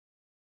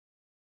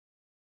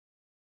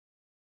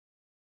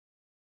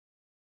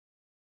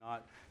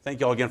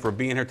Thank you all again for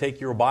being here. Take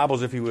your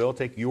Bibles, if you will.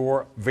 Take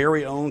your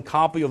very own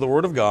copy of the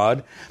Word of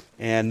God.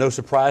 And no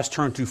surprise,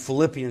 turn to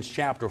Philippians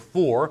chapter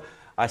 4.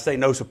 I say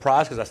no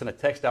surprise because I sent a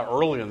text out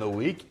early in the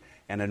week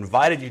and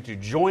invited you to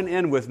join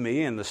in with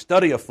me in the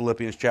study of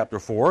Philippians chapter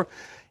 4.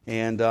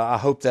 And I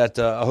hope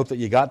that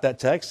you got that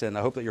text, and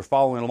I hope that you're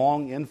following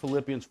along in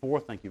Philippians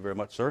 4. Thank you very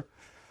much, sir.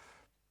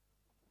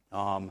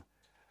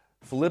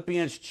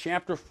 Philippians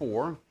chapter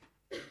 4.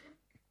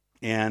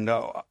 And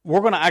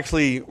we're going to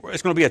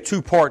it's going to be a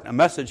two-part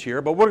message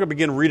here, but we're going to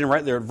begin reading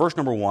right there at verse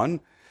number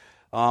 1.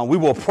 We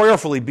will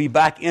prayerfully be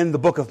back in the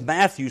book of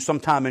Matthew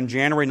sometime in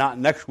January, not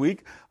next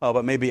week,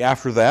 but maybe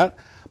after that.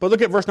 But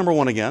look at verse number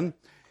 1 again.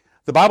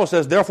 The Bible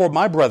says, "Therefore,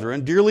 my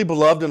brethren, dearly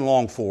beloved and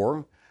longed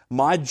for,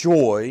 my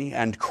joy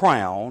and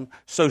crown,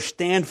 so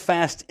stand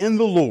fast in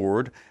the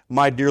Lord,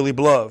 my dearly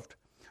beloved.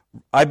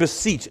 I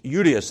beseech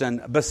Euodias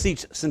and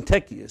beseech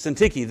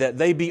Syntyche that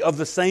they be of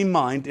the same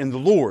mind in the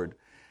Lord.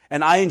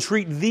 And I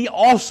entreat thee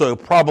also,"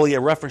 probably a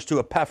reference to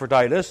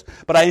Epaphroditus,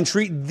 "but I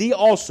entreat thee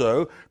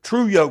also,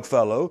 true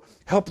yokefellow,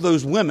 help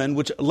those women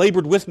which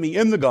labored with me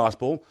in the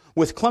gospel,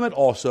 with Clement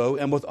also,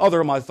 and with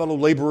other my fellow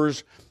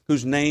laborers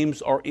whose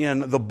names are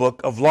in the book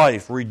of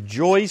life.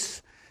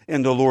 Rejoice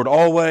in the Lord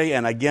always,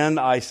 and again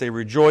I say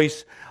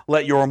rejoice.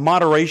 Let your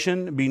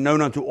moderation be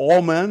known unto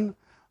all men.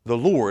 The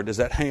Lord is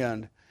at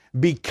hand.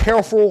 Be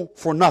careful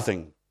for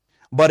nothing,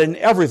 but in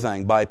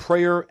everything by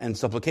prayer and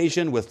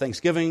supplication with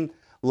thanksgiving,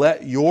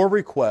 let your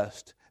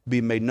request be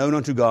made known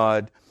unto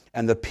God,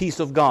 and the peace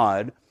of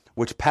God,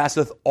 which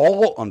passeth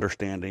all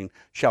understanding,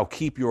 shall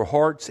keep your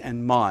hearts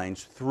and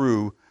minds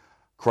through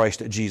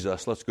Christ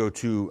Jesus." Let's go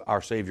to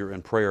our Savior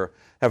in prayer.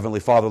 Heavenly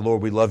Father,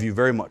 Lord, we love you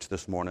very much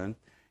this morning,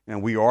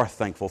 and we are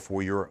thankful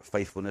for your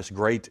faithfulness.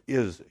 Great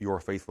is your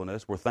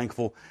faithfulness. We're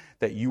thankful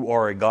that you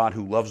are a God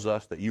who loves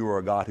us, that you are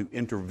a God who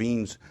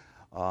intervenes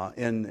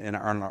in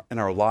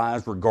our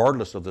lives,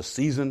 regardless of the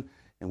season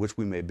in which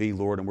we may be,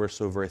 Lord, and we're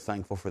so very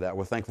thankful for that.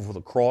 We're thankful for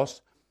the cross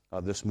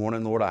this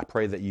morning, Lord. I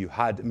pray that you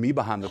hide me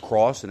behind the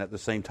cross, and at the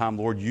same time,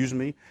 Lord, use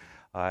me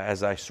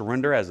as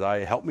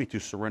I help me to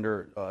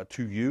surrender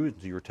to you,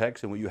 to your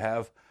text, and what you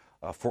have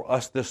for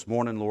us this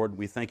morning, Lord.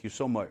 We thank you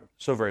so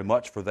very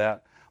much for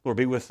that. Lord,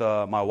 be with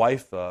my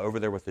wife over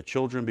there with the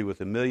children, be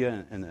with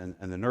Amelia and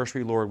the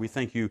nursery, Lord. We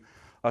thank you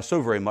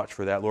so very much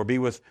for that, Lord. Be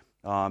with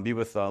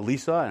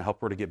Lisa and help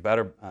her to get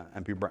better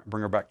and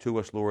bring her back to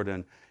us, Lord.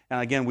 And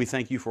again, we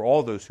thank you for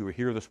all those who are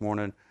here this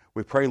morning.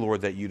 We pray,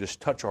 Lord, that you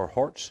just touch our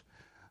hearts,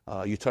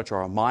 you touch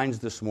our minds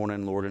this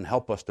morning, Lord, and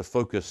help us to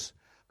focus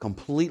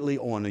completely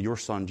on your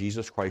Son,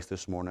 Jesus Christ,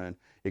 this morning.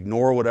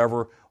 Ignore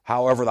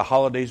however the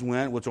holidays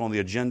went, what's on the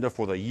agenda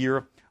for the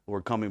year,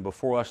 Lord, coming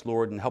before us,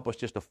 Lord, and help us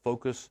just to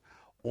focus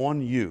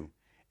on you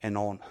and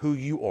on who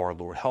you are,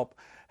 Lord.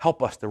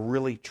 Help us to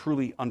really,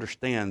 truly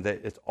understand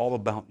that it's all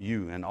about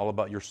you and all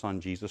about your Son,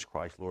 Jesus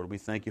Christ, Lord. We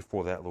thank you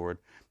for that, Lord.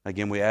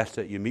 Again, we ask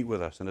that you meet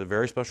with us in a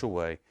very special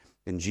way.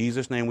 In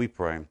Jesus' name we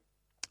pray.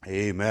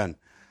 Amen.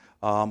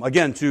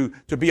 Again, to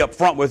be up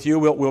front with you,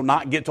 we'll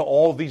not get to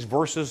all of these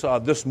verses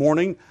this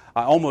morning.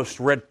 I almost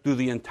read through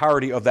the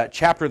entirety of that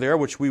chapter there,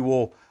 which we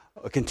will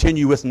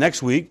continue with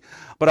next week.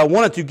 But I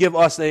wanted to give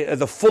us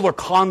the fuller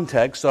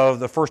context of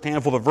the first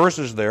handful of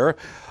verses there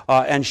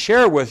and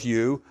share with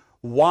you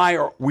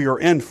why we are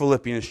in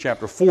Philippians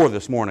chapter 4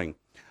 this morning.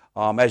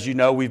 As you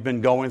know, we've been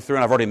going through,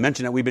 and I've already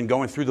mentioned it, we've been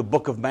going through the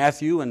book of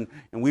Matthew, and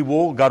we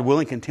will, God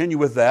willing, continue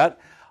with that.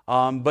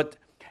 But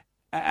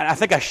I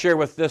think I shared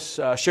with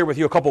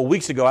you a couple of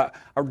weeks ago,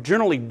 I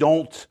generally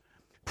don't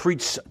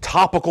preach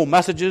topical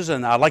messages,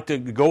 and I like to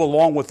go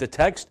along with the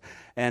text.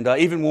 And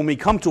even when we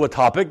come to a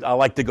topic, I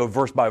like to go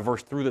verse by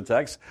verse through the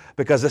text,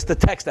 because it's the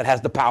text that has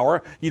the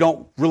power. You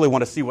don't really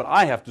want to see what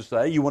I have to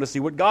say. You want to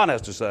see what God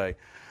has to say.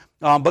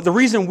 But the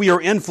reason we are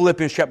in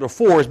Philippians chapter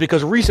 4 is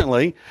because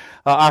recently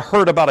I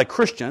heard about a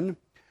Christian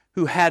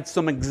who had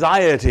some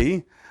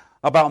anxiety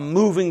about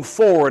moving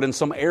forward in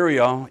some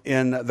area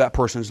in that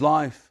person's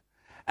life.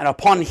 And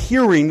upon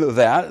hearing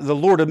that, the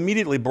Lord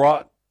immediately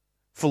brought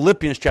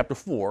Philippians chapter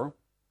 4,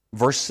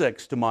 verse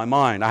 6 to my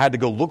mind. I had to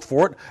go look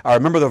for it. I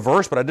remember the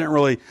verse, but I didn't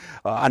really,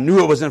 I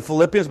knew it was in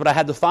Philippians, but I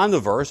had to find the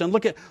verse. And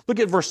look at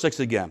verse 6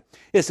 again.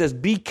 It says,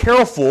 "Be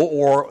careful,"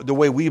 or the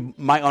way we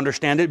might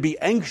understand it, "be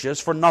anxious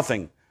for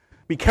nothing."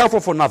 Be careful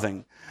for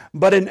nothing,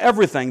 but in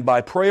everything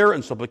by prayer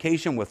and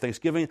supplication with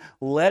thanksgiving,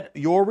 let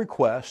your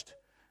request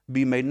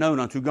be made known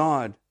unto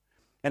God.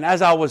 And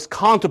as I was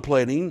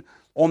contemplating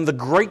on the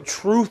great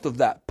truth of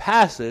that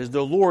passage,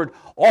 the Lord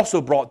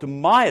also brought to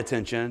my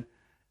attention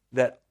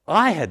that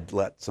I had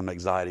let some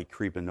anxiety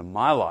creep into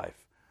my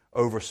life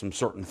over some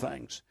certain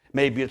things.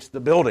 Maybe it's the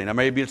building, or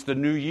maybe it's the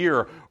new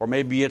year, or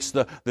maybe it's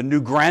the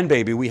new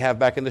grandbaby we have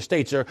back in the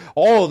States.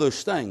 All of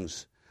those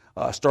things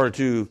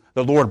the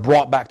Lord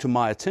brought to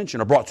my attention.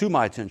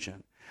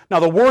 Now,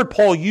 the word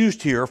Paul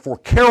used here for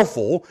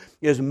careful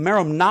is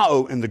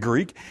merimnao in the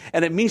Greek,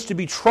 and it means to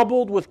be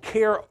troubled with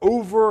care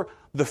over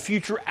the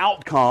future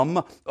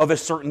outcome of a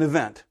certain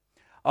event.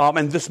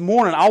 And this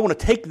morning, I want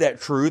to take that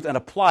truth and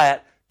apply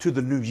it to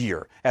the new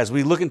year. As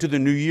we look into the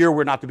new year,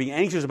 we're not to be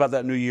anxious about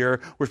that new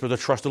year. We're supposed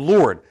to trust the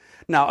Lord.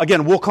 Now,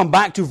 again, we'll come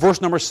back to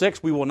verse number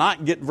 6. We will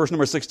not get verse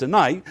number 6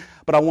 tonight,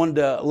 but I wanted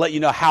to let you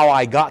know how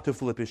I got to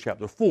Philippians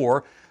chapter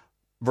 4.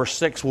 Verse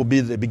 6 will be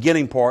the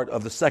beginning part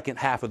of the second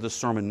half of this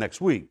sermon next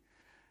week.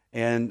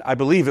 And I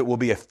believe it will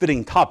be a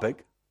fitting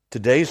topic,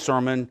 today's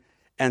sermon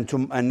and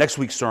next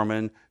week's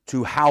sermon,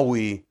 to how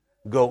we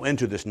go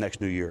into this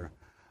next new year.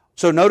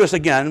 So notice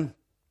again,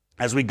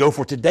 as we go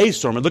for today's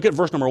sermon, look at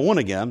verse number 1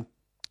 again.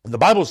 The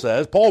Bible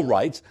says, Paul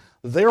writes,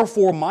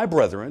 "Therefore, my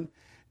brethren,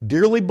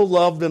 dearly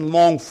beloved and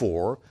longed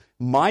for,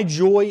 my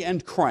joy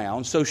and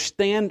crown, so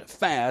stand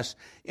fast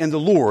in the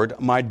Lord,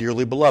 my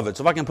dearly beloved."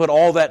 So if I can put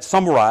all that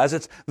summarized,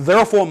 it's,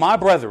 "Therefore, my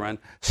brethren,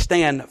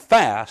 stand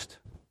fast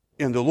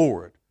in the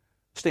Lord."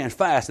 Stand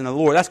fast in the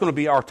Lord. That's going to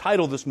be our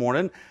title this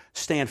morning,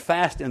 Stand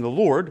Fast in the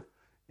Lord.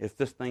 If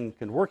this thing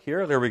can work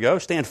here, there we go.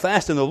 Stand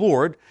fast in the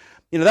Lord.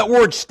 You know, that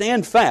word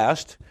stand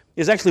fast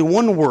is actually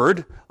one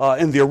word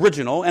in the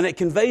original, and it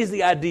conveys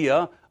the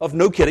idea of,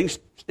 no kidding,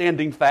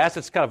 standing fast.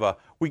 It's kind of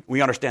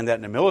we understand that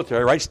in the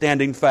military, right?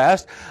 Standing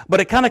fast. But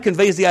it kind of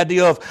conveys the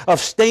idea of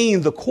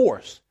staying the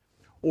course,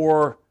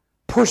 or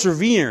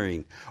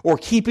persevering, or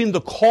keeping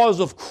the cause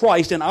of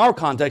Christ, in our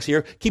context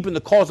here, keeping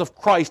the cause of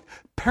Christ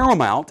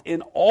paramount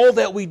in all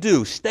that we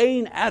do,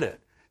 staying at it,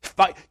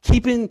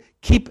 keeping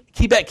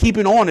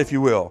on, if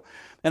you will.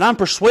 And I'm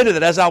persuaded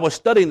that as I was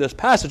studying this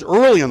passage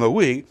early in the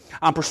week,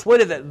 I'm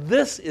persuaded that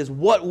this is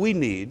what we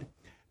need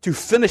to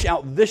finish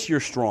out this year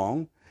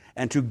strong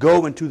and to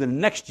go into the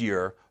next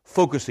year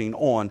focusing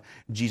on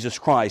Jesus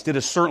Christ. It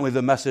is certainly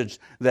the message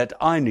that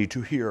I need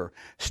to hear.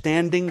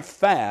 Standing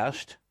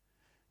fast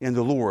in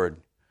the Lord.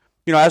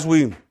 You know, as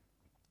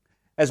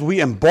we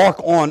embark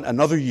on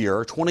another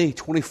year,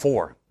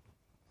 2024,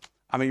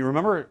 I mean, you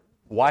remember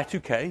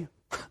Y2K?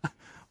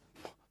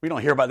 We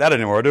don't hear about that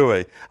anymore, do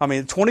we? I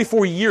mean,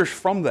 24 years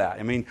from that.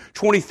 I mean,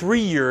 23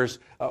 years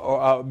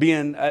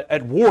being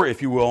at war,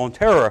 if you will, on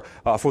terror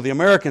for the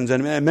Americans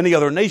and many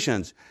other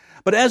nations.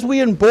 But as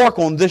we embark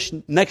on this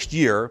next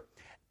year,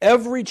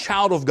 every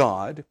child of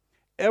God,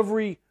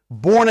 every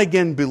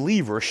born-again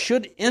believer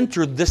should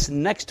enter this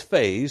next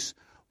phase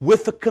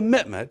with the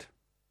commitment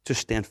to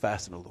stand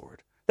fast in the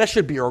Lord. That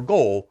should be our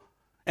goal.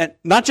 And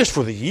not just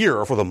for the year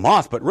or for the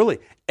month, but really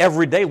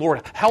every day,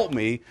 Lord, help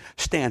me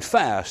stand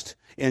fast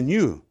in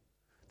you.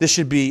 This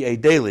should be a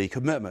daily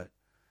commitment.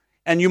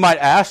 And you might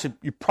ask,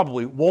 you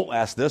probably won't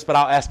ask this, but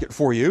I'll ask it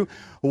for you.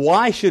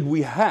 Why should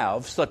we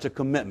have such a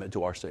commitment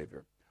to our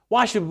Savior?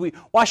 Why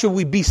should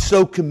we be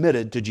so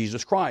committed to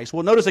Jesus Christ?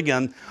 Well, notice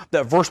again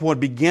that verse 1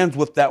 begins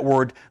with that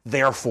word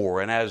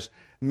therefore. And as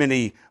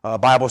many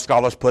Bible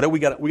scholars put it, we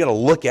got to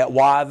look at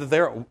why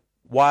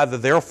the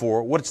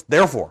therefore, what it's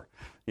there for.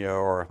 You know,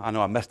 or I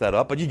know I messed that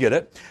up, but you get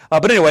it.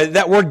 But anyway,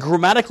 that word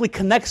grammatically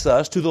connects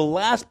us to the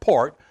last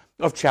part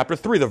of chapter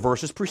 3, the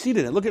verses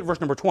preceding it. Look at verse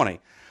number 20.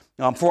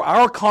 "For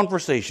our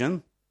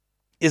conversation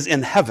is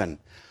in heaven,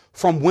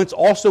 from whence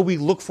also we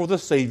look for the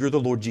Savior, the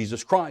Lord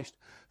Jesus Christ,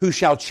 who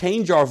shall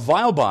change our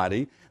vile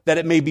body, that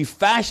it may be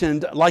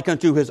fashioned like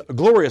unto his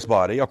glorious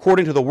body,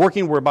 according to the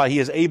working whereby he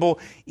is able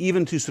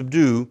even to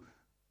subdue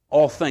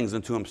all things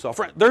unto himself."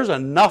 Friend, there's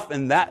enough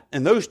in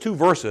those two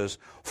verses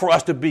for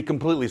us to be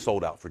completely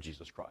sold out for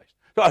Jesus Christ,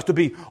 for us to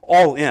be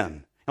all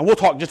in. And we'll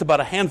talk just about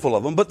a handful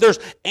of them, but there's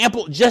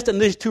ample just in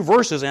these two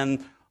verses,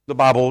 and the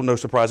Bible, no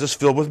surprise, is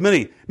filled with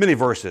many, many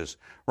verses,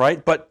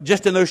 right? But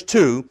just in those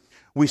two,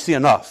 we see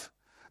enough.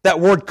 That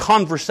word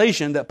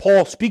conversation that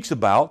Paul speaks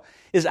about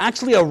is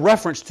actually a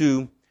reference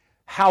to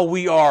how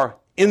we are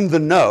in the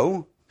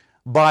know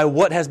by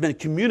what has been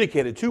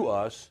communicated to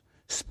us,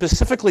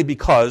 specifically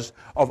because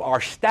of our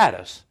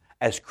status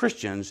as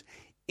Christians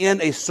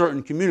in a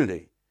certain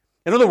community.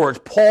 In other words,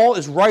 Paul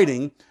is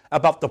writing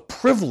about the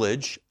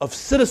privilege of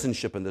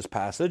citizenship in this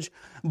passage,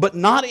 but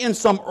not in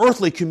some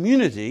earthly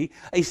community,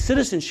 a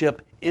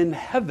citizenship in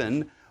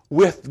heaven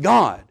with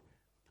God.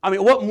 I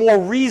mean, what more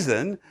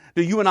reason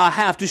do you and I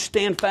have to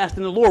stand fast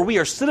in the Lord? We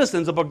are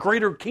citizens of a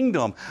greater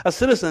kingdom, a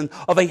citizen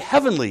of a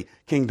heavenly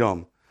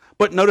kingdom.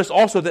 But notice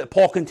also that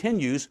Paul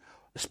continues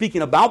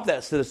speaking about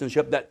that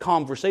citizenship, that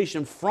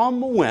conversation, from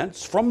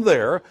whence, from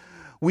there,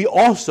 we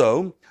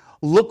also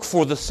look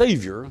for the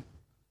Savior,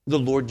 the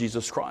Lord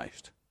Jesus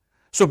Christ.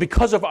 So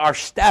because of our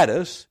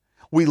status,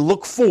 we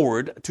look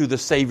forward to the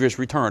Savior's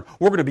return.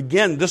 We're going to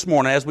begin this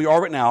morning, as we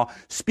are right now,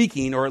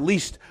 speaking or at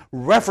least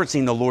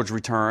referencing the Lord's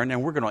return,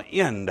 and we're going to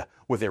end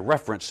with a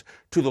reference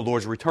to the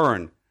Lord's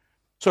return.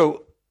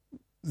 So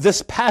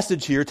this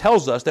passage here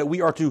tells us that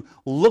we are to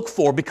look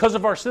for, because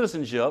of our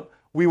citizenship,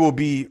 we will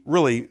be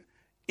really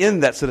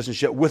in that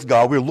citizenship with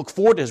God. We'll look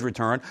forward to His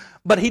return.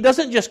 But He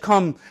doesn't just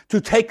come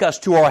to take us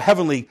to our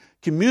heavenly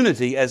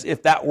community as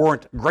if that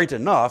weren't great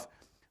enough.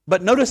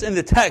 But notice in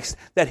the text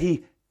that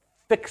He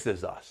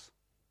fixes us.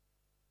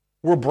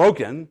 We're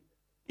broken.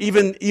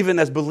 Even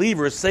as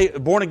believers,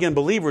 born-again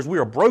believers, we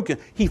are broken.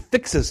 He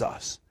fixes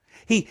us.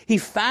 He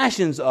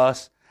fashions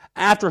us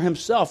after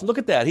Himself. Look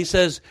at that. He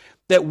says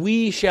that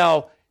He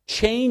shall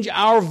change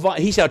our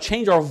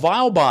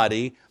vile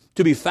body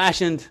to be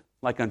fashioned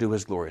like unto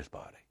his glorious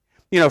body.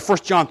 1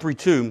 John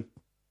 3:2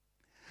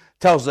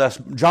 tells us,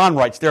 John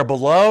writes there,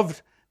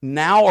 Beloved,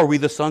 now are we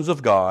the sons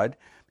of God,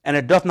 and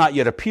it doth not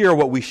yet appear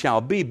what we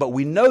shall be, but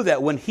we know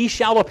that when he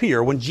shall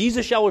appear, when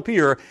Jesus shall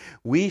appear,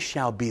 we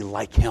shall be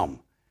like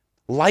him,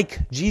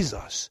 like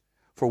Jesus,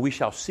 for we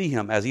shall see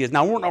him as he is.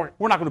 Now, we're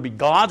not going to be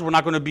gods, we're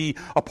not going to be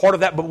a part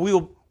of that, but we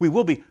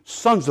will be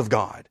sons of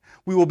God.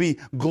 We will be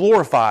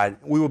glorified.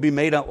 We will be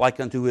made like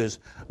unto his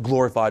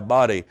glorified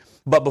body.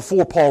 But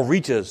before Paul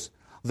reaches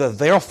the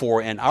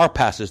therefore in our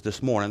passage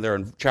this morning, there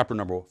in chapter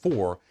number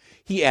 4,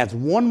 he adds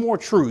one more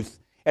truth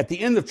at the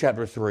end of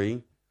chapter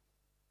 3,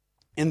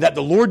 in that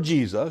the Lord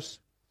Jesus,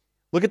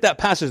 look at that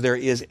passage there,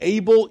 is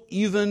able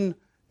even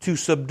to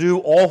subdue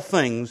all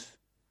things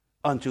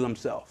unto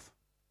himself.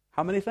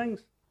 How many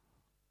things?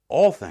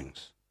 All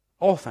things.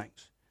 All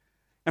things.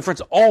 And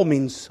friends, all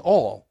means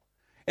all.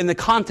 In the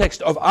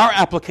context of our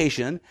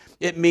application,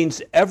 it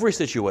means every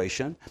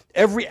situation,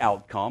 every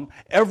outcome,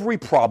 every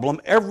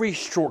problem, every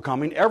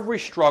shortcoming, every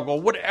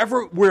struggle,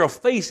 whatever we're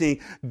facing,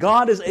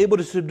 God is able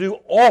to subdue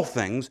all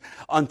things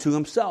unto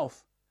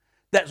himself.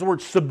 That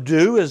word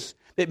subdue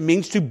it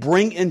means to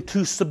bring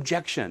into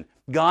subjection.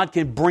 God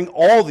can bring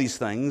all these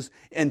things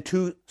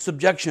into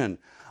subjection.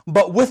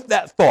 But with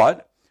that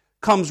thought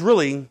comes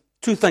really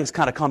two things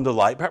kind of come to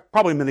light,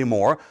 probably many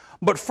more.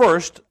 But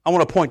first, I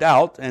want to point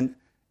out, and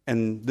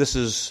this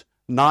is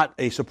not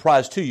a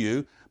surprise to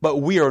you, but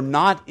we are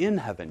not in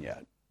heaven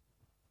yet.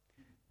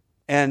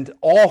 And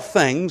all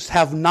things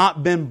have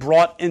not been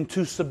brought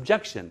into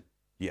subjection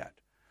yet.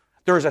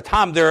 There is a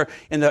time there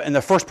in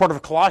the first part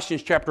of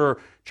Colossians chapter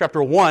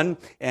 1,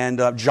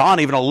 and John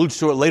even alludes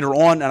to it later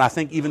on, and I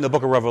think even the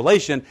book of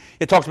Revelation,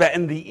 it talks about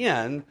in the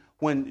end,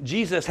 when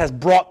Jesus has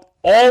brought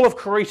all of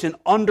creation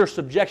under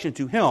subjection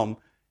to him,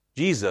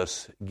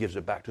 Jesus gives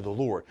it back to the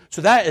Lord.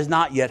 So that has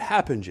not yet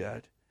happened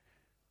yet.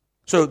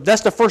 So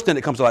that's the first thing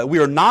that comes to light. We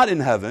are not in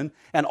heaven,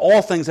 and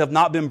all things have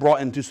not been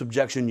brought into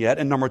subjection yet.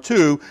 And number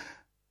two,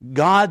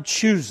 God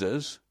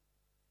chooses,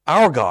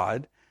 our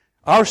God,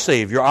 our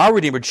Savior, our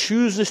Redeemer,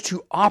 chooses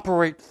to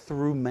operate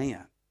through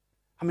man.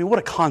 I mean, what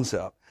a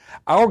concept.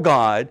 Our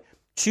God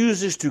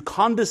chooses to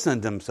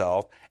condescend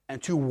himself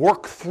and to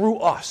work through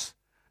us,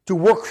 to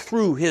work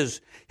through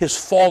his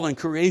fallen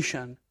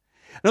creation.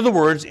 In other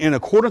words, in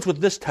accordance with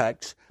this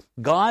text,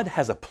 God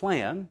has a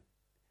plan,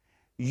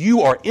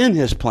 you are in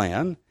his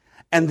plan,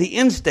 and the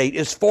end state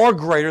is far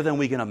greater than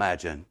we can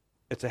imagine.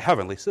 It's a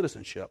heavenly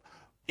citizenship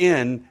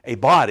in a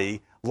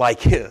body like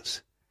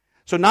his.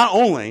 So not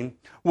only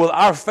will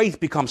our faith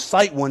become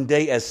sight one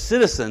day as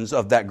citizens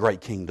of that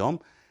great kingdom,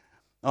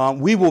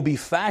 we will be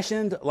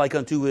fashioned like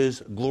unto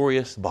his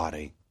glorious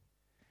body.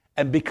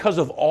 And because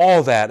of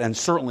all that, and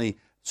certainly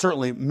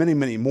many,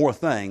 many more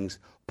things,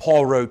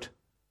 Paul wrote,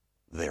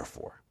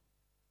 Therefore,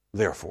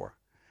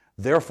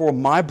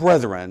 my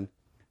brethren,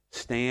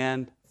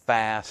 stand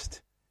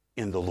fast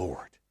in the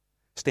Lord.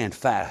 Stand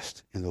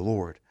fast in the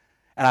Lord.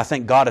 And I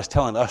think God is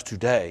telling us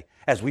today,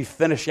 as we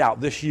finish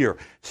out this year,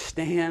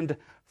 stand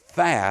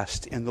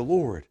fast in the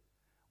Lord.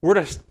 We're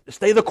to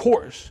stay the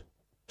course.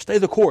 Stay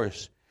the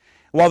course.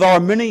 While there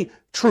are many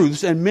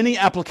truths and many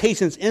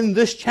applications in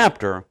this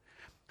chapter,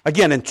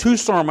 again, in 2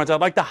 sermons, I'd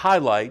like to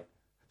highlight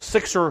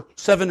 6 or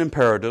 7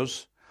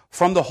 imperatives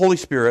from the Holy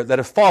Spirit that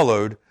have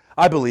followed,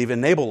 I believe,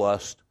 enable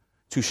us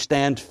to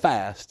stand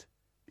fast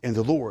in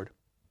the Lord.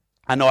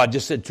 I know I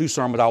just said 2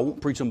 sermons. I won't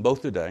preach them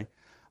both today.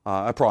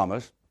 I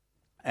promise.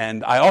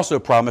 And I also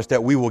promise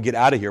that we will get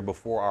out of here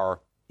before our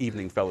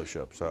evening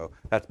fellowship. So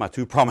that's my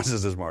 2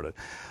 promises this morning,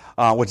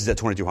 which is at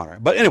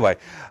 2200. But anyway,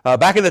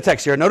 back in the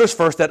text here, notice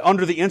first that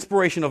under the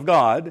inspiration of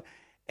God,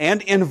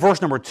 and in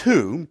verse number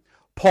 2,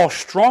 Paul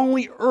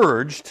strongly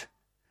urged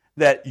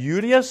that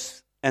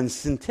Euodias and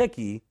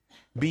Syntyche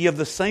be of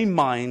the same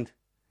mind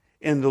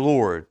in the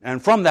Lord.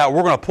 And from that,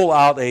 we're going to pull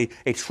out a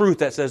truth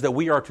that says that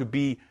we are to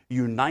be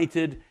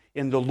united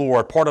in the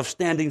Lord. Part of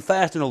standing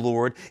fast in the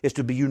Lord is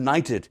to be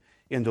united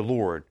in the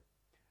Lord.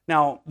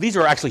 Now, these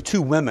are actually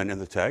 2 women in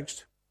the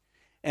text,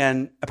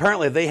 and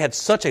apparently they had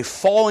such a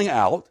falling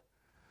out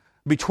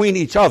between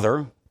each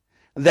other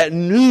that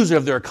news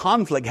of their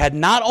conflict had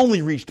not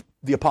only reached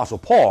the Apostle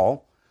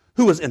Paul,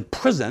 who was in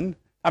prison.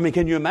 I mean,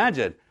 can you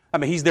imagine? I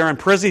mean, he's there in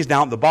prison, he's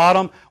down at the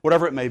bottom,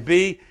 whatever it may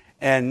be,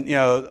 and,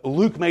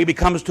 Luke maybe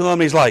comes to him,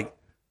 he's like,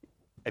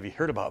 have you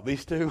heard about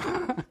these 2?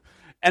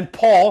 And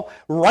Paul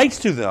writes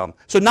to them.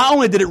 So not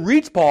only did it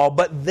reach Paul,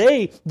 but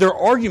their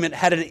argument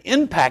had an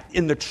impact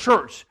in the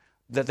church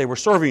that they were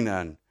serving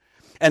in.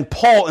 And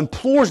Paul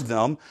implores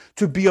them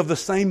to be of the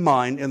same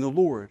mind in the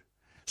Lord.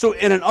 So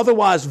in an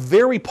otherwise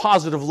very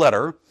positive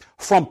letter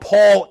from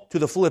Paul to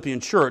the Philippian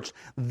church,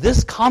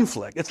 this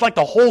conflict, it's like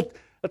the whole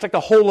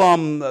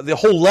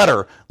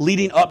letter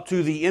leading up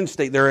to the end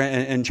state there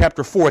in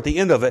chapter 4 at the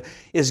end of it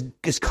is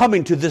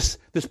coming to this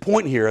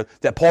point here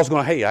that Paul's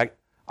going, hey,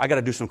 I got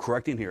to do some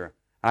correcting here.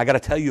 I got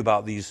to tell you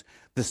about this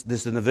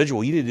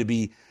individual. You need to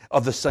be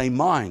of the same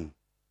mind.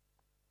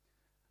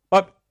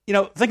 But,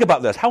 think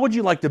about this. How would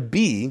you like to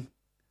be?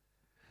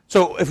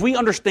 So if we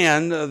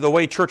understand the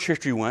way church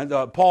history went,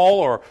 Paul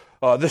or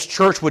this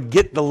church would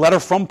get the letter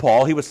from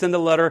Paul. He would send a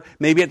letter,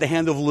 maybe at the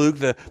hand of Luke.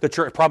 The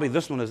church, probably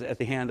this one is at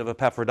the hand of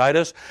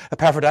Epaphroditus.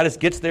 Epaphroditus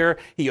gets there.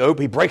 He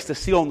breaks the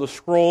seal on the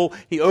scroll.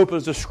 He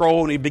opens the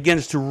scroll and he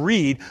begins to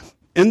read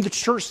in the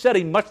church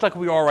setting, much like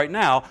we are right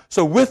now.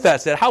 So with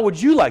that said, how would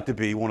you like to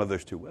be one of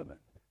those two women?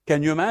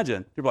 Can you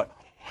imagine? You're like,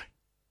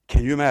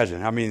 can you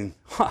imagine? I mean,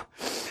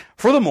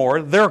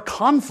 Furthermore, their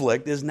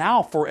conflict is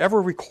now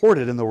forever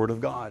recorded in the Word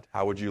of God.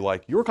 How would you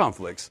like your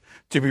conflicts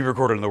to be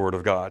recorded in the Word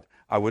of God?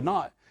 I would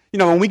not. You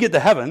know, when we get to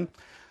heaven,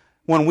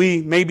 when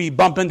we maybe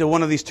bump into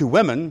one of these two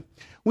women,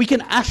 we can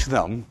ask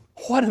them,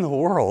 what in the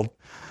world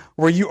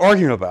were you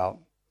arguing about?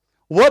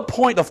 What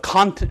point of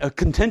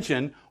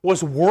contention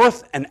was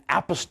worth an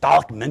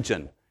apostolic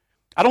mention?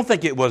 I don't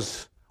think it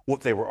was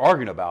what they were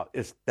arguing about.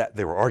 It's that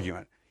they were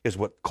arguing is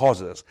what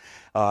causes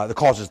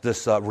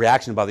this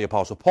reaction by the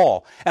Apostle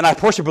Paul. And I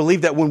personally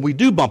believe that when we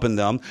do bump in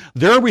them,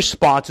 their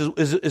response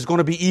is going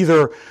to be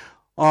either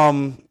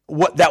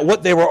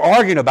what they were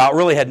arguing about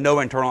really had no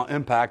internal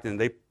impact and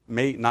they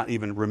may not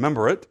even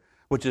remember it,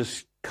 which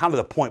is kind of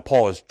the point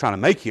Paul is trying to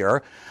make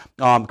here,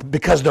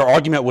 because their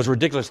argument was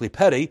ridiculously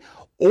petty,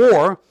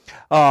 or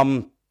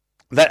that,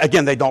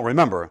 again, they don't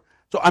remember.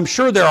 So I'm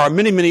sure there are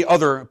many, many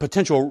other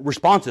potential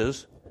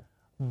responses.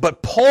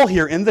 But Paul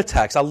here in the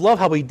text, I love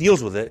how he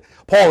deals with it.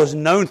 Paul is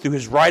known through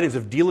his writings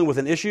of dealing with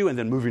an issue and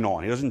then moving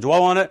on. He doesn't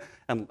dwell on it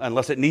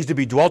unless it needs to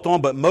be dwelt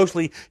on, but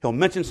mostly he'll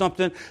mention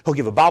something, he'll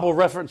give a Bible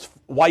reference,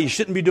 why you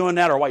shouldn't be doing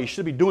that or why you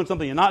should be doing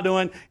something you're not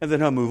doing, and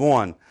then he'll move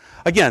on.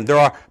 Again, there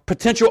are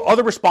potential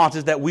other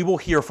responses that we will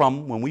hear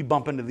from when we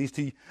bump into these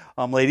two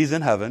ladies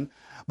in heaven.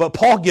 But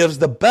Paul gives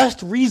the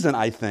best reason,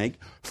 I think,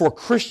 for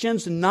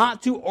Christians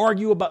not to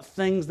argue about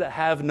things that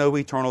have no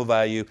eternal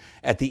value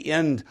at the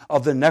end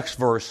of the next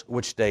verse,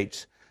 which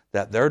states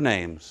that their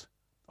names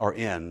are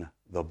in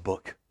the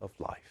book of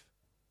life.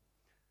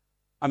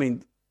 I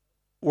mean,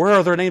 where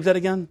are their names at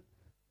again?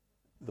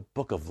 The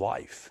book of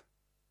life.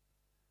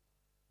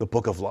 The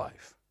book of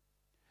life.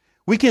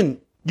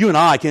 You and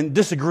I can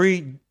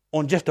disagree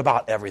on just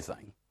about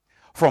everything.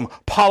 From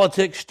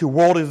politics to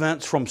world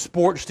events, from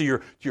sports to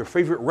your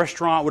favorite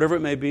restaurant, whatever it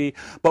may be.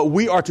 But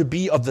we are to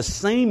be of the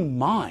same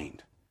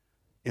mind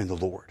in the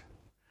Lord.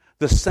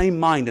 The same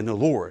mind in the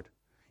Lord.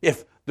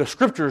 If the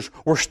Scriptures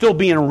were still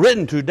being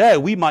written today,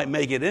 we might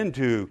make it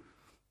into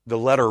the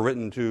letter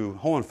written to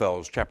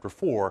Hohenfels, chapter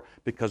 4,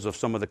 because of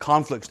some of the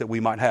conflicts that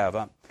we might have.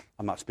 I'm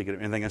not speaking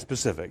of anything in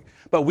specific.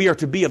 But we are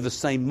to be of the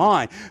same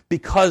mind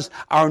because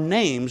our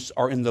names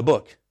are in the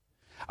book.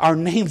 Our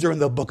names are in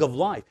the book of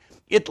life.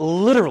 It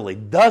literally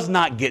does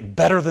not get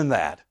better than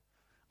that.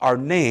 Our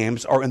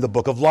names are in the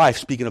book of life,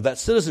 speaking of that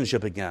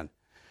citizenship again.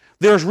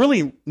 There's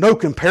really no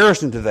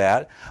comparison to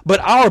that, but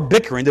our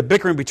bickering, the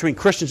bickering between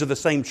Christians of the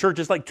same church,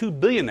 is like two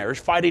billionaires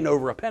fighting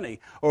over a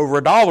penny, over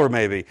a dollar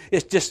maybe.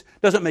 It just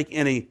doesn't make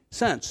any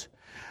sense.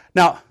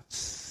 Now,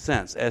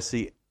 sense,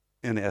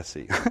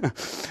 S-E-N-S-E.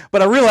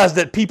 But I realize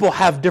that people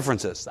have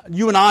differences.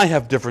 You and I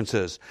have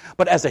differences.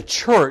 But as a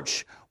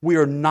church, we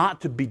are not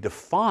to be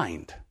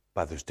defined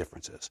by those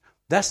differences.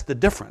 That's the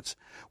difference.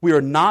 We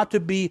are not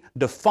to be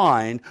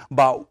defined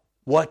by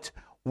what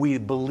we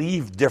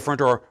believe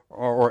different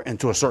or and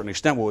to a certain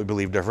extent what we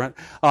believe different,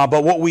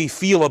 but what we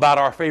feel about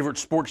our favorite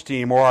sports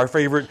team or our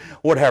favorite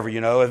whatever,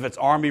 if it's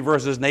Army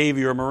versus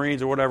Navy or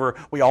Marines or whatever,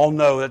 we all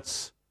know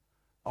it's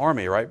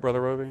Army, right,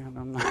 Brother Roby?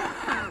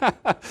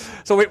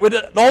 So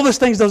all these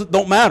things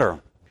don't matter,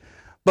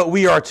 but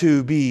we are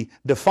to be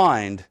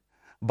defined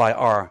by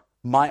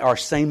our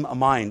same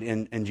mind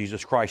in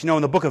Jesus Christ.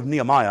 In the book of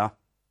Nehemiah,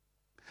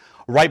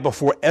 right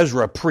before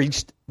Ezra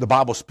preached, the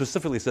Bible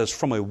specifically says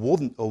from a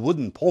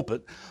wooden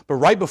pulpit, but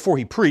right before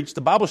he preached,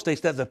 the Bible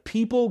states that the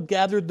people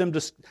gathered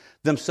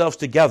themselves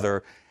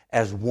together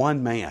as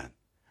one man.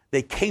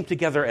 They came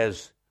together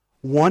as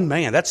one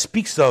man. That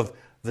speaks of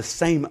the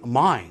same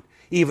mind.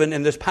 Even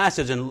in this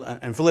passage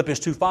in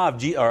Philippians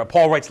 2:5,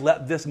 Paul writes,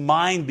 "Let this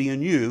mind be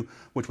in you,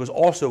 which was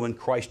also in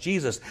Christ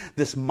Jesus."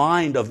 This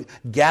mind of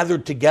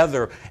gathered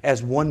together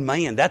as one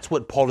man. That's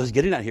what Paul is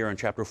getting at here in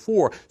chapter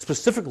 4,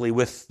 specifically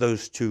with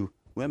those two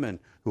women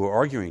who are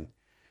arguing.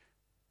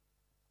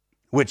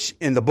 Which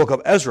in the book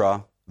of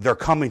Ezra, their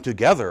coming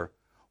together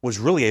was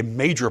really a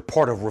major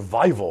part of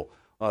revival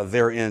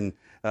there in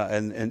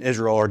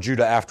Israel or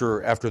Judah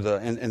after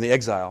in the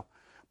exile.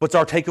 What's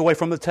our takeaway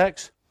from the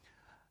text?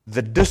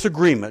 The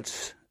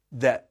disagreements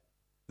that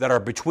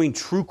are between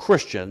true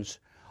Christians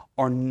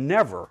are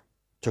never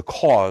to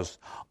cause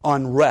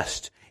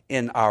unrest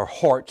in our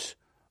hearts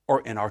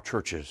or in our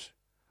churches.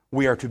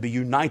 We are to be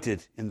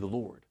united in the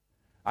Lord.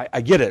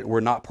 I get it. We're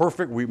not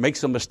perfect. We make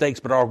some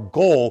mistakes, but our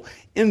goal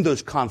in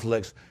those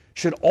conflicts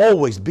should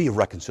always be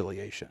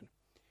reconciliation.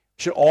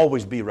 Should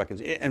always be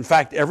reconciliation. In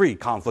fact, every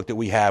conflict that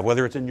we have,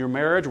 whether it's in your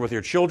marriage or with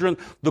your children,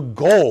 the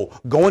goal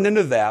going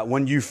into that,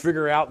 when you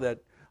figure out that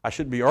I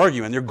shouldn't be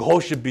arguing, their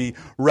goal should be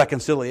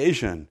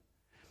reconciliation.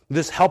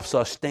 This helps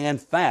us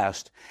stand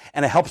fast,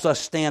 and it helps us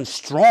stand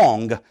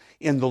strong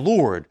in the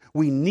Lord.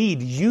 We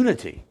need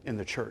unity in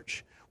the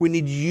church. We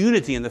need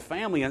unity in the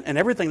family and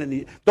everything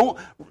that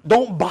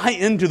don't buy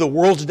into the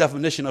world's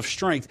definition of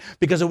strength,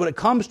 because when it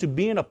comes to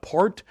being a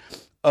part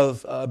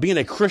of being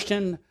a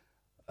Christian,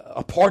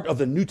 a part of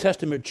the New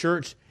Testament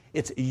church,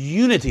 it's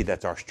unity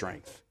that's our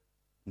strength,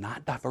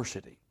 not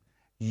diversity.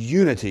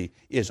 Unity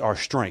is our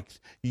strength.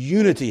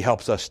 Unity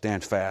helps us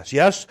stand fast.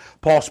 Yes,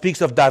 Paul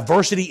speaks of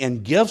diversity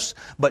in gifts,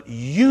 but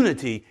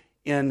unity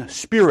in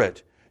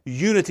spirit,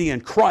 unity in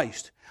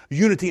Christ,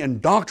 unity in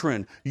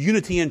doctrine,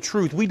 unity in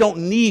truth. We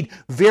don't need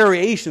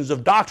variations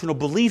of doctrinal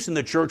beliefs in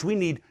the church. We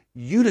need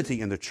unity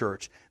in the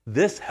church.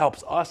 This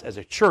helps us as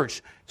a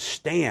church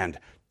stand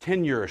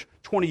 10 years,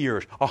 20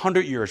 years,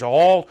 100 years,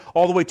 all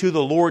the way to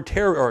the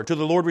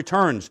Lord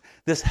returns.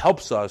 This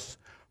helps us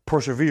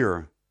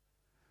persevere.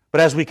 But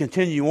as we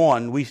continue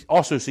on, we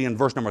also see in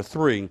verse number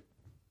 3,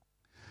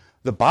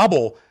 the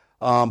Bible,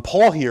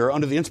 Paul here,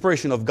 under the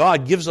inspiration of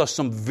God, gives us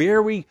some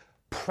very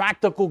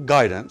practical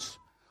guidance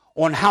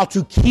on how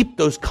to keep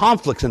those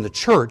conflicts in the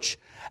church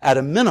at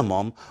a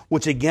minimum,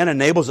 which again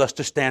enables us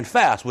to stand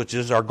fast, which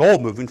is our goal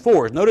moving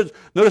forward. Notice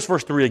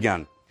verse 3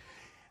 again.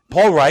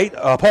 Paul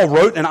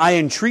wrote, "And I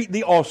entreat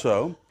thee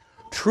also,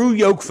 true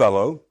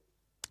yokefellow,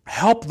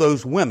 help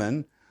those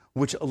women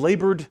which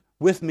labored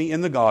with me in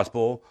the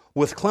gospel,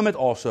 with Clement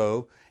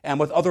also, and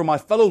with other my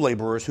fellow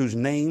laborers whose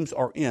names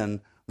are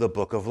in the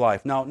book of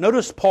life." Now,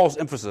 notice Paul's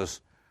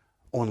emphasis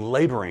on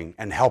laboring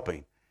and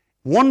helping.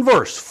 One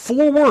verse,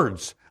 4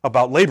 words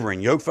about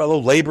laboring.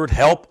 Yokefellow, labored,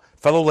 help,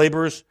 fellow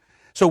laborers.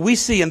 So we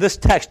see in this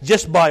text,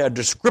 just by a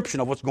description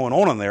of what's going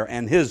on in there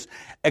and his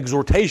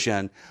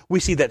exhortation, we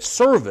see that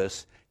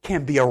service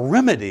can be a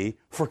remedy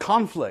for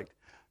conflict.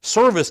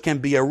 Service can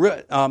be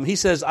he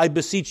says, "I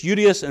beseech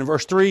Euodias," in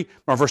verse 2,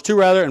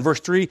 in verse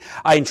 3,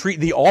 "I entreat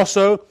thee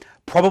also,"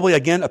 probably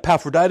again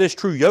Epaphroditus,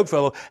 true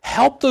yokefellow,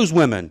 "help those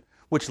women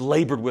which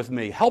labored with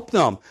me." Help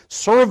them.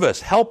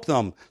 Service, help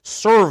them.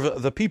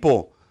 Serve the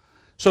people.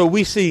 So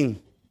we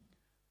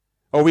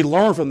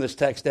learn from this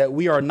text that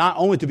we are not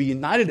only to be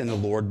united in the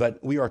Lord,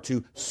 but we are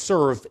to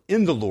serve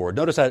in the Lord.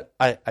 Notice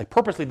I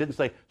purposely didn't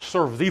say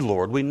serve the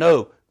Lord. We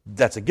know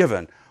that's a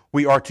given.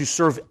 We are to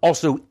serve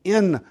also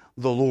in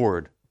the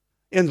Lord.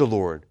 In the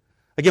Lord.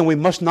 Again, we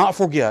must not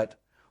forget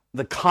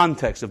the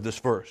context of this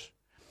verse,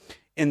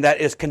 in that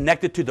it's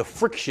connected to the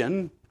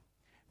friction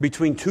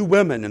between 2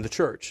 women in the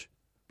church,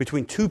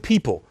 between 2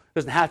 people. It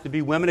doesn't have to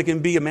be women. It can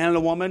be a man and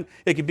a woman.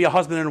 It can be a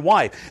husband and a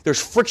wife.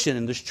 There's friction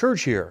in this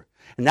church here,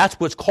 and that's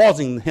what's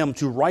causing him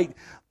to write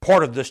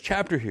part of this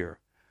chapter here.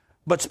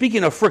 But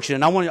speaking of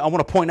friction, I want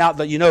to point out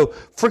that,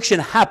 friction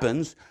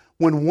happens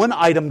when one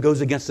item goes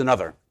against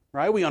another.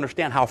 Right? We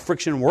understand how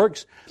friction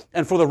works.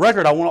 And for the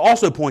record, I want to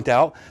also point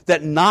out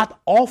that not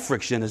all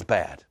friction is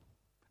bad.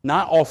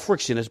 Not all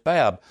friction is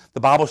bad. The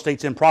Bible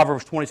states in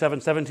Proverbs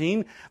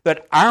 27:17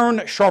 that iron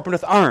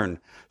sharpeneth iron,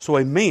 so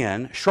a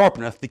man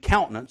sharpeneth the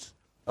countenance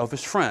of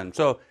his friend.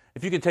 So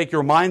if you can take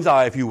your mind's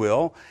eye, if you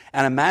will,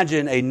 and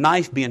imagine a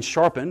knife being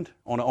sharpened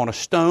on a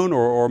stone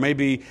or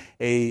maybe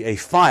a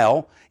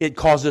file, it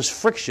causes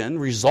friction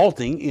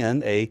resulting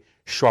in a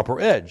sharper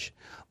edge.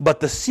 But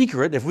the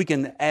secret, if we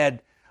can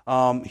add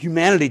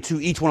humanity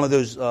to each one of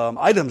those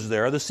items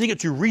there, the secret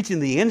to reaching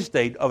the end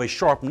state of a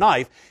sharp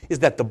knife is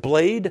that the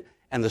blade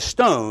and the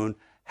stone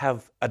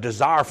have a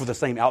desire for the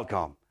same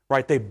outcome,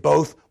 right? They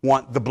both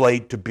want the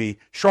blade to be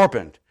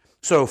sharpened.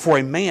 So for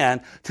a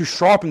man to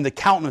sharpen the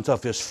countenance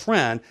of his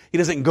friend, he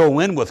doesn't go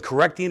in with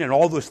correcting and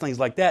all those things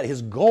like that.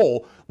 His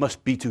goal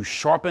must be to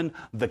sharpen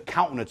the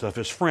countenance of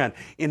his friend.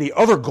 Any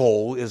other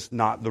goal is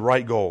not the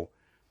right goal.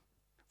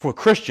 For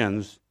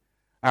Christians,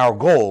 our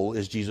goal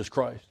is Jesus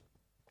Christ.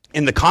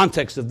 In the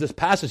context of this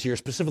passage here,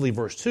 specifically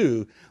verse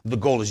 2, the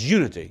goal is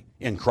unity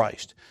in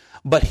Christ.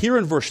 But here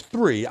in verse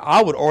 3,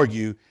 I would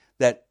argue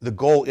that the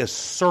goal is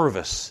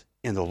service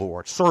in the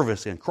Lord,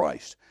 service in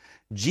Christ.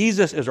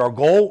 Jesus is our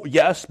goal,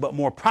 yes, but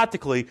more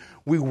practically,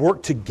 we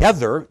work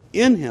together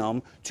in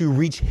Him to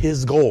reach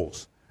His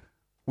goals.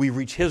 We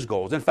reach His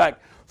goals. In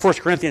fact,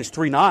 1 Corinthians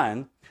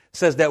 3:9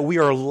 says that we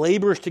are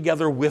laborers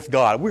together with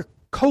God. We're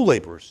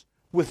co-laborers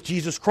with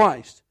Jesus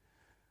Christ.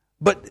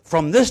 But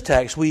from this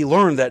text, we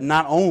learn that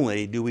not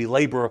only do we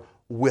labor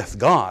with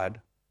God,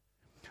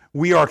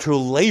 we are to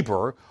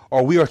labor,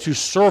 or we are to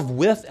serve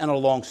with and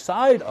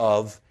alongside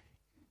of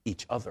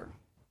each other.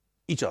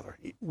 Each other.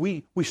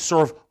 We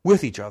serve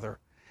with each other.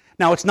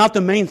 Now, it's not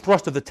the main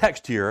thrust of the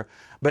text here,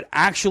 but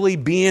actually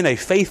being a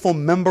faithful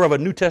member of a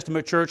New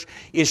Testament church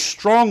is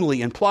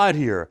strongly implied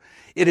here.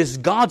 It is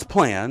God's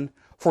plan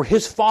for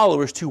His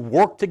followers to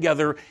work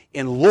together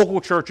in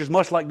local churches,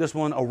 much like this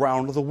one,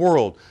 around the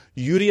world.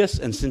 Euodias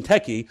and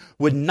Syntyche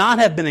would not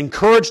have been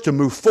encouraged to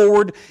move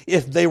forward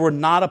if they were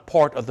not a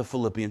part of the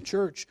Philippian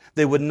church.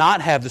 They would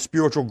not have the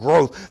spiritual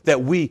growth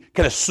that we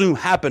can assume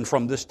happened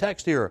from this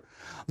text here.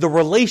 The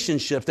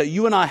relationships that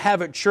you and I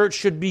have at church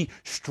should be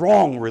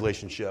strong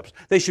relationships.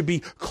 They should be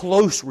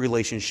close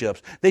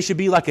relationships. They should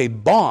be like a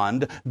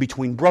bond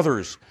between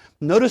brothers.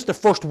 Notice the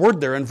first word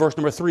there in verse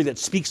number 3 that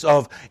speaks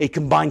of a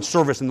combined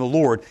service in the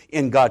Lord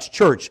in God's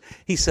church.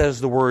 He says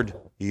the word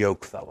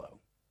yoke fellow.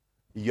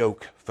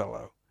 Yoke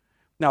fellow.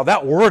 Now,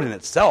 that word in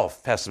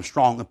itself has some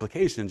strong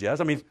implications, yes?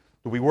 I mean,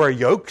 do we wear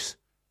yokes?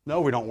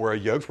 No, we don't wear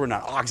yokes. We're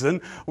not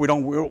oxen. We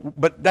don't.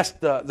 But that's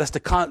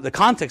the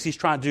context he's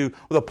trying to,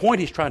 or the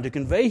point he's trying to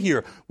convey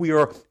here. We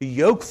are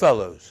yoke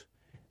fellows.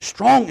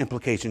 Strong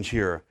implications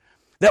here.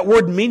 That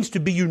word means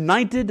to be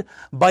united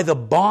by the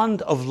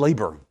bond of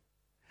labor.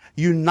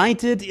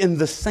 United in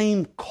the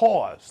same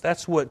cause.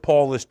 That's what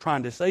Paul is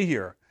trying to say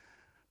here,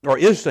 or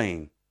is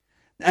saying.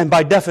 And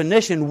by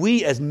definition,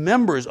 we as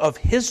members of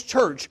his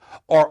church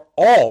are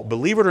all,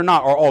 believe it or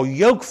not, are all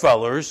yoke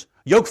fellows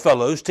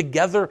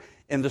together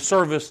in the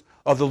service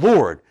of the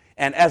Lord.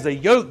 And as a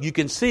yoke, you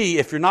can see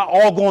if you're not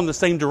all going the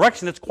same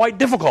direction, it's quite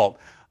difficult.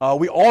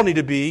 We all need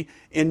to be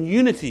in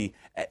unity,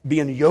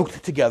 being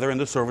yoked together in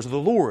the service of the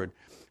Lord.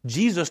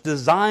 Jesus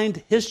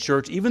designed his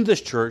church, even this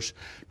church,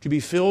 to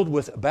be filled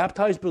with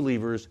baptized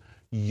believers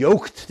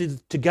yoked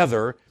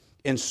together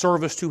in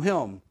service to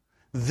him.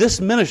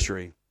 This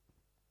ministry,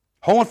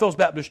 Hohenfels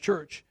Baptist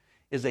Church,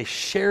 is a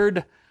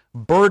shared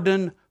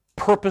burden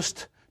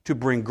purposed to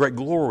bring great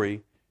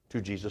glory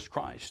to Jesus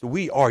Christ.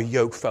 We are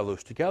yoke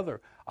fellows together.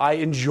 I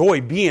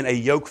enjoy being a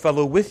yoke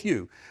fellow with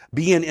you,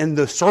 being in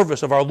the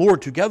service of our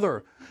Lord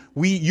together.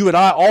 You and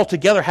I all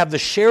together have the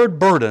shared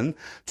burden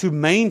to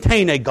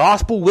maintain a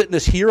gospel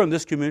witness here in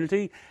this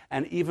community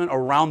and even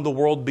around the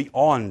world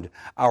beyond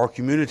our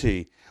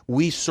community.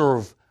 We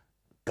serve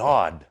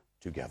God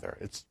together.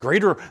 It's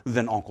greater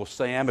than Uncle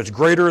Sam. It's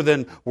greater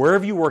than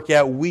wherever you work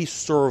at. We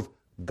serve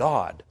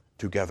God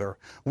together.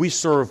 We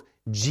serve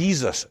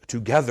Jesus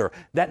together.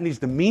 That needs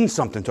to mean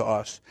something to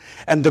us.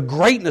 And the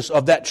greatness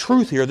of that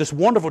truth here, this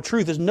wonderful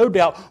truth, is no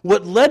doubt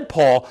what led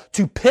Paul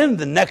to pen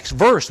the next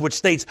verse, which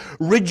states,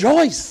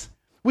 rejoice.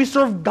 We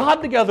serve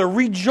God together.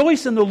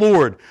 Rejoice in the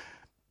Lord.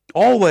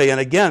 Always, and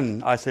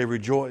again, I say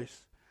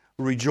rejoice.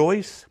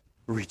 Rejoice,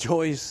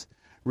 rejoice,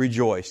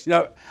 rejoice. You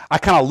know, I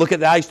kind of look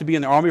at that. I used to be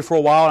in the army for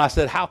a while, and I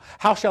said,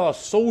 how shall a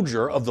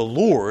soldier of the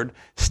Lord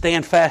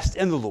stand fast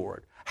in the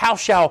Lord? How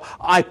shall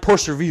I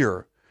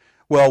persevere?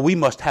 Well, we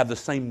must have the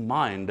same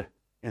mind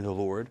in the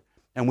Lord,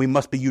 and we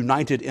must be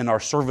united in our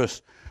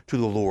service to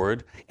the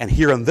Lord. And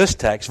here in this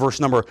text, verse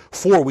number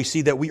 4, we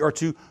see that we are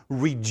to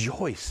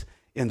rejoice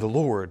in the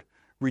Lord.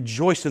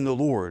 Rejoice in the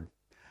Lord.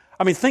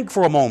 I mean, think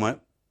for a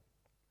moment,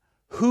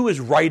 who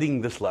is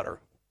writing this letter?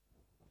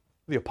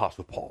 The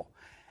Apostle Paul.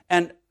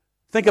 And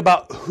think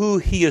about who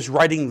he is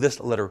writing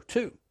this letter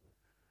to.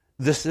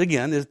 This,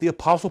 again, is the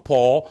Apostle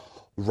Paul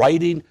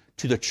writing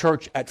to the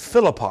church at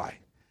Philippi,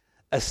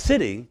 a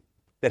city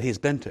that he's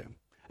been to,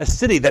 a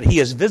city that he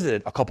has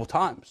visited a couple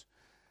times.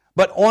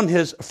 But on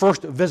his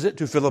first visit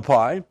to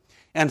Philippi,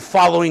 and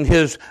following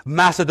his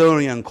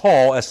Macedonian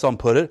call, as some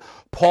put it,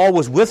 Paul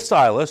was with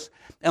Silas,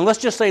 and let's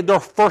just say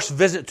their first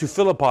visit to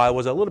Philippi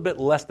was a little bit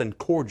less than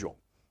cordial.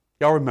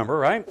 Y'all remember,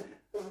 right?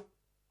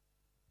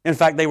 In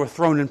fact, they were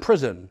thrown in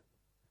prison.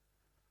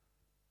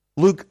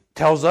 Luke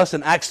tells us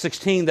in Acts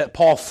 16 that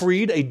Paul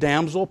freed a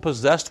damsel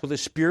possessed with a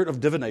spirit of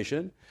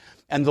divination,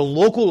 and the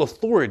local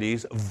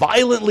authorities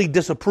violently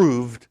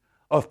disapproved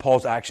of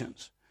Paul's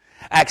actions.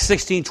 Acts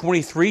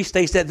 16:23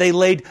 states that they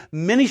laid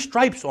many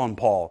stripes on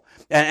Paul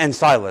and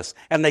Silas,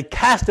 and they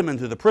cast them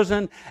into the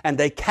prison, and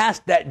they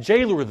cast that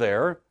jailer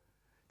there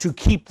to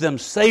keep them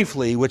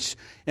safely, which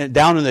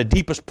down in the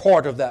deepest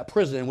part of that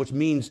prison, which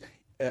means,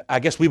 I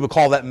guess we would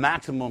call that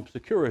maximum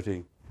security.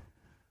 You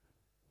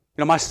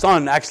know, my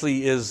son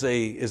actually is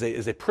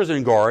a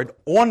prison guard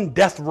on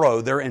death row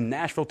there in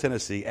Nashville,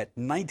 Tennessee, at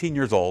 19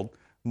 years old.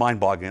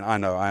 Mind-boggling, I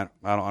know, I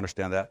don't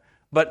understand that.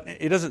 But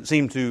it doesn't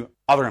seem to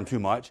bother him too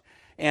much.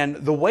 And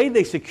the way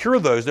they secure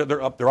those,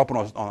 they're up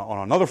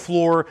on another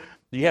floor.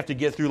 You have to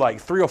get through like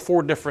 3 or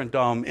 4 different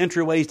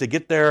entryways to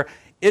get there.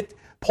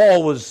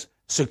 Paul was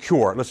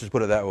secure, let's just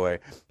put it that way.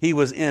 He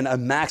was in a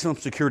maximum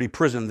security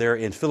prison there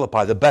in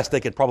Philippi, the best they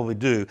could probably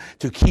do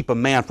to keep a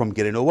man from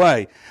getting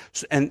away.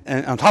 And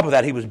on top of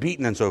that, he was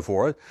beaten and so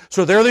forth.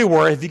 So there they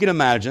were, if you can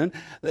imagine,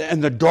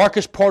 in the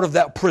darkest part of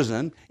that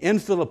prison in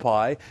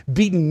Philippi,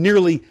 beaten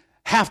nearly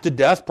half to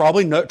death,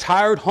 probably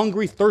tired,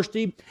 hungry,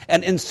 thirsty,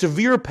 and in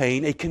severe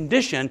pain, a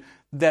condition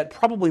that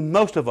probably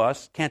most of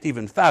us can't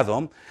even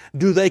fathom.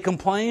 Do they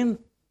complain?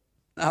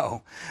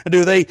 No.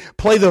 Do they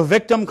play the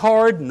victim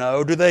card?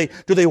 No. Do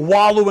they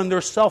wallow in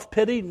their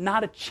self-pity?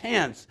 Not a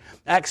chance.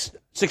 Acts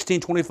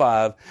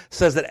 16:25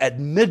 says that at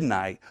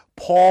midnight,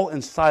 Paul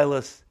and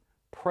Silas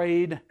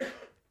prayed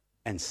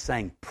and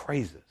sang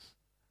praises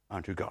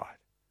unto God.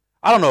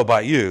 I don't know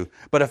about you,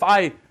 but if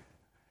I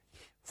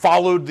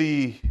followed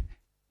the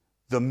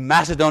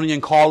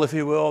Macedonian call, if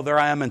you will, there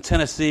I am in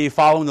Tennessee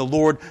following the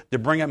Lord to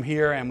bring him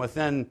here, and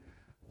within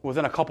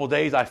a couple of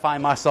days I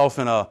find myself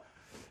in a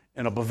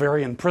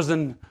Bavarian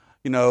prison,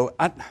 you know,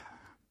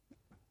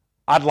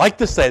 I'd like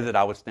to say that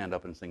I would stand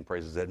up and sing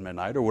praises at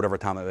midnight or whatever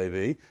time it may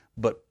be,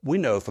 but we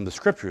know from the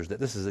Scriptures that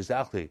this is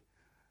exactly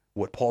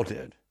what Paul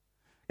did.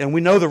 And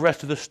we know the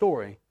rest of the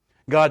story.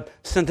 God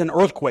sent an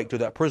earthquake to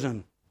that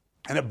prison,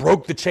 and it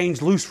broke the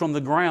chains loose from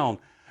the ground.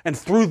 And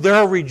through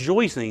their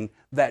rejoicing,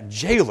 that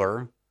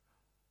jailer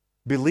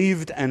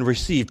believed and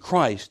received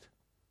Christ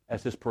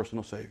as his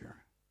personal Savior.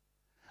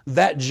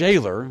 that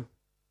jailer,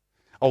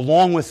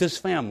 along with his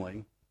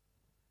family,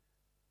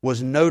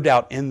 was no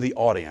doubt in the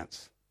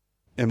audience.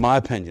 In my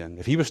opinion,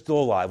 if he was still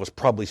alive, was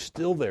probably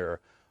still there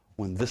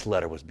when this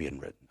letter was being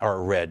written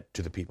or read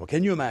to the people.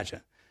 Can you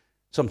imagine?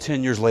 Some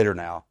 10 years later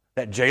now,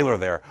 that jailer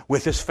there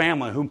with his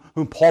family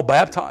whom Paul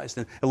baptized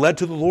and led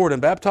to the Lord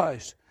and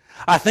baptized.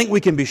 I think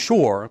we can be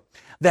sure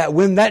that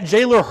when that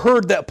jailer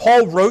heard that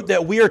Paul wrote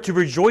that we are to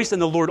rejoice in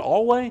the Lord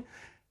always,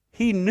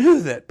 he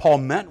knew that Paul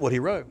meant what he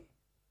wrote.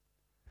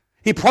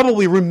 He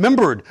probably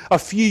remembered a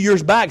few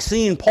years back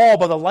seeing Paul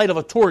by the light of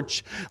a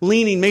torch,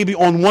 leaning maybe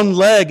on one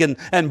leg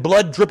and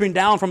blood dripping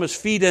down from his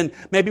feet and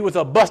maybe with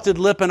a busted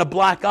lip and a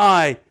black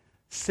eye,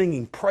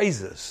 singing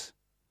praises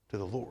to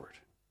the Lord.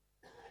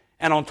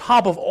 And on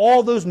top of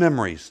all those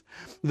memories,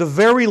 the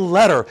very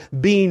letter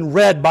being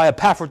read by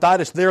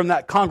Epaphroditus there in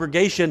that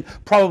congregation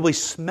probably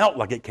smelt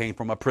like it came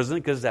from a prison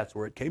because that's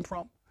where it came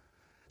from.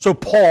 So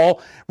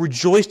Paul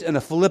rejoiced in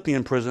a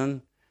Philippian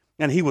prison,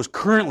 and he was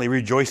currently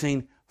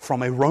rejoicing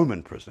from a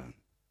Roman prison.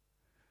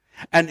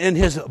 And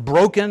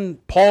in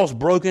Paul's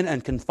broken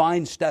and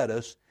confined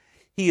status,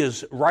 he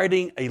is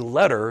writing a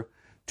letter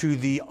to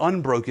the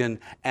unbroken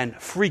and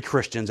free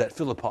Christians at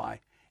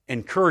Philippi,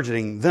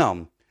 encouraging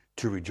them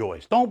to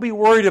rejoice. Don't be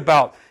worried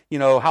about,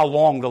 how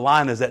long the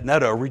line is at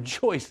Netto.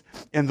 Rejoice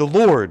in the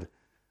Lord.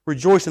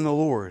 Rejoice in the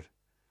Lord.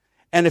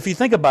 And if you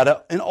think about it,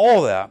 in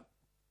all that,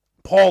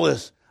 Paul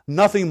is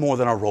nothing more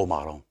than a role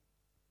model.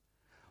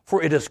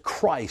 For it is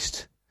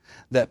Christ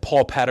that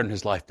Paul patterned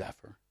his life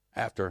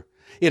after.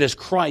 It is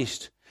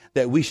Christ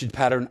that we should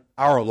pattern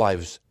our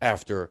lives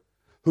after,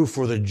 who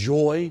for the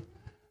joy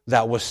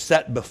that was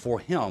set before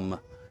him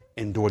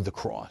endured the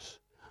cross.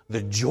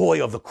 The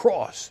joy of the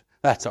cross,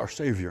 that's our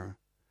Savior.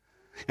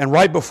 And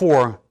right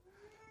before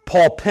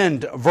Paul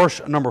penned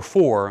verse number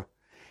 4,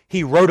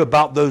 he wrote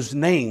about those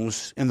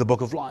names in the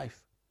book of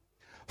life.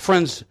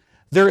 Friends,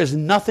 there is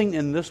nothing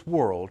in this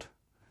world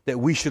that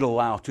we should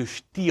allow to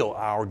steal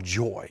our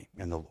joy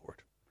in the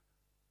Lord.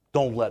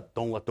 Don't let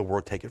the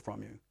world take it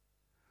from you.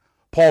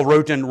 Paul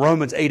wrote in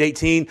Romans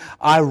 8:18,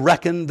 I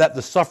reckon that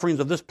the sufferings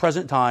of this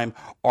present time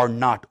are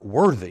not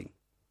worthy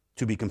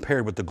to be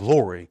compared with the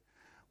glory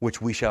which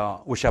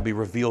shall be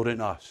revealed in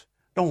us.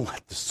 Don't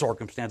let the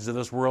circumstances of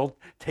this world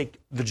take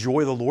the joy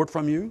of the Lord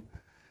from you.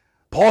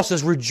 Paul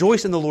says,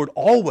 rejoice in the Lord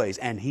always,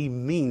 and he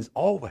means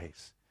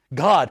always.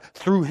 God,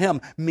 through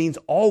him, means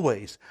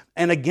always.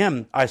 And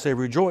again, I say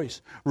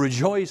rejoice.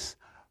 Rejoice,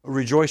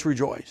 rejoice,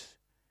 rejoice.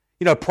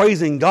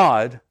 Praising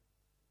God,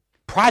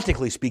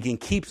 practically speaking,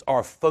 keeps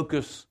our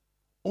focus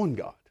on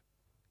God,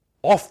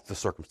 off the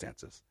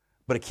circumstances,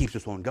 but it keeps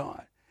us on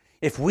God.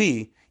 If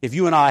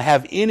you and I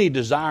have any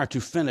desire to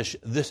finish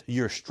this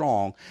year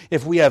strong,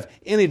 if we have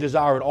any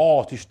desire at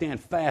all to stand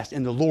fast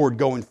in the Lord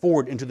going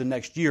forward into the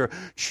next year,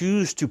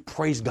 choose to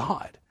praise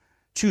God.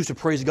 Choose to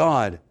praise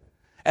God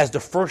as the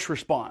first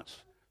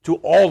response to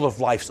all of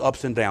life's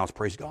ups and downs.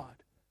 Praise God.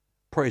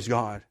 Praise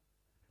God.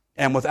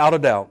 And without a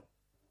doubt,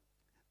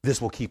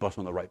 this will keep us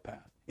on the right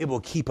path. It will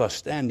keep us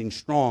standing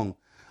strong.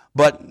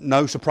 But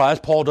no surprise,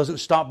 Paul doesn't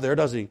stop there,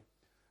 does he?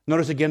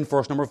 Notice again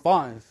verse number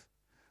 5.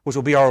 Which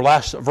will be our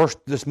last verse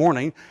this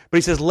morning. But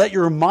he says, let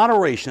your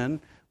moderation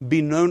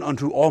be known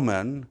unto all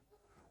men.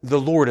 The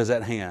Lord is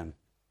at hand.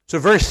 So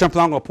very simply,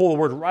 I'm going to pull the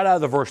word right out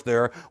of the verse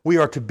there. We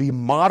are to be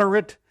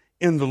moderate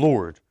in the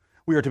Lord.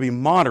 We are to be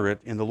moderate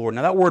in the Lord.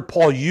 Now that word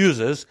Paul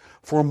uses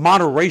for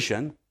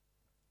moderation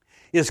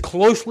is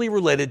closely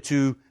related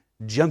to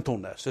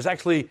gentleness. It's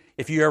actually,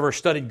 if you ever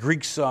studied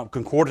Greek's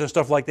concordance and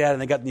stuff like that,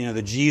 and they got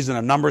the G's and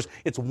the numbers,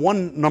 it's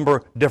one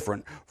number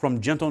different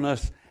from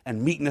gentleness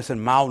and meekness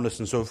and mildness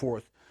and so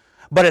forth.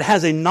 But it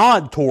has a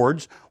nod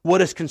towards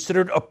what is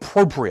considered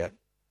appropriate.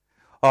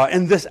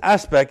 In this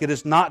aspect, it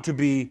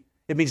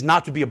means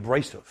not to be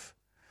abrasive.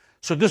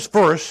 So this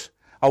verse,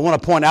 I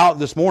want to point out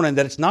this morning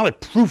that it's not a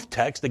proof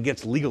text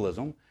against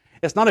legalism.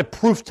 It's not a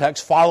proof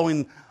text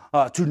to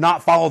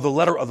not follow the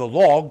letter of the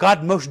law.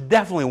 God most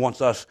definitely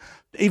wants us,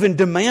 even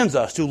demands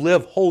us to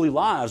live holy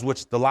lives,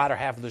 which the latter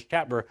half of this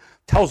chapter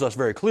tells us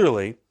very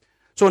clearly.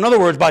 So in other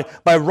words,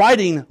 by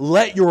writing,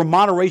 let your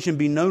moderation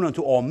be known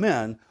unto all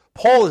men,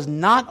 Paul is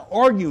not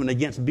arguing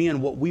against being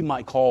what we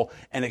might call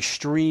an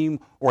extreme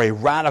or a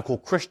radical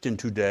Christian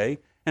today.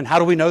 And how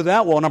do we know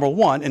that? Well, number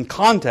one, in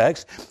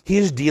context, he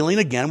is dealing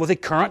again with a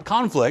current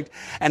conflict,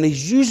 and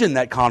he's using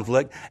that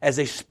conflict as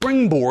a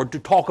springboard to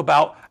talk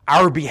about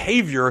our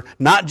behavior,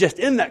 not just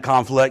in that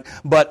conflict,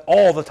 but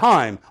all the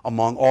time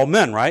among all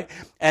men, right?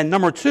 And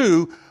number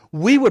two,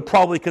 we would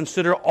probably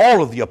consider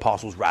all of the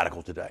apostles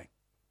radical today.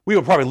 We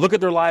would probably look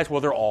at their lives, well,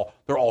 they're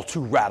all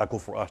too radical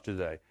for us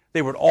today.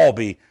 They would all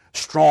be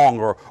strong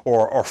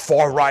or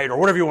far right or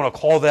whatever you want to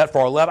call that,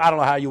 far left. I don't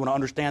know how you want to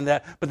understand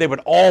that, but they would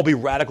all be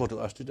radical to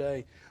us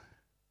today.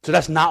 So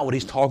that's not what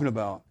he's talking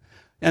about.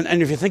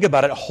 And if you think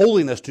about it,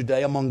 holiness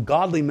today among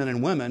godly men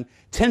and women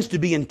tends to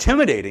be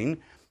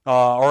intimidating,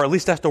 or at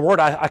least that's the word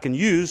I can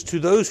use, to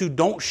those who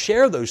don't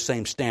share those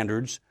same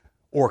standards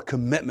or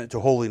commitment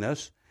to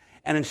holiness.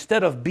 And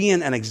instead of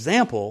being an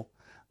example,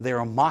 they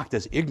are mocked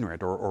as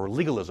ignorant or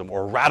legalism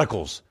or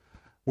radicals.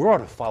 We ought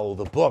to follow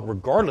the book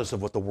regardless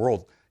of what the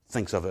world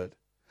thinks of it.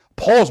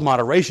 Paul's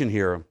moderation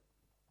here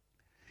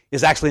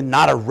is actually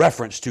not a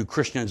reference to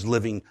Christians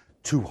living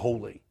too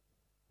holy.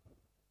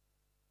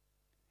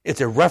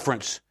 It's a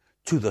reference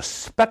to the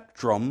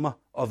spectrum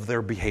of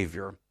their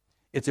behavior.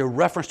 It's a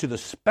reference to the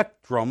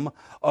spectrum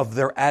of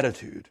their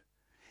attitude.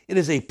 It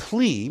is a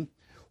plea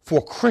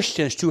for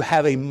Christians to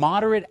have a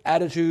moderate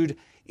attitude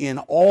in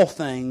all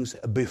things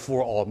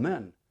before all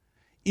men,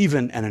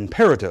 even an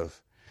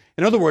imperative.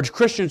 In other words,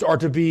 Christians are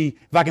to be,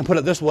 if I can put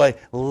it this way,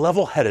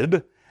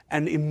 level-headed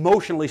and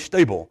emotionally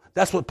stable.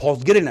 That's what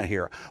Paul's getting at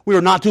here. We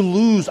are not to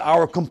lose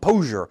our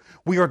composure.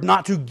 We are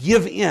not to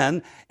give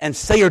in and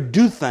say or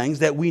do things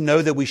that we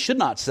know that we should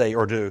not say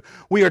or do.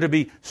 We are to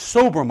be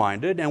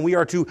sober-minded, and we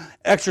are to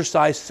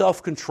exercise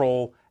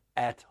self-control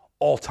at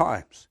all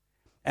times.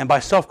 And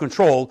by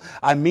self-control,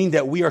 I mean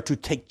that we are to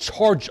take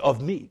charge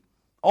of me,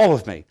 all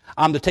of me.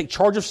 I'm to take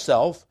charge of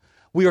self.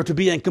 We are to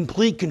be in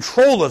complete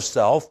control of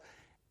self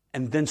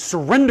and then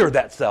surrender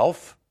that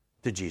self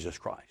to Jesus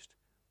Christ.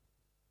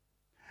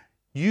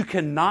 You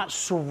cannot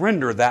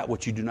surrender that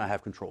which you do not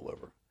have control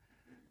over.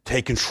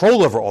 Take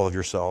control over all of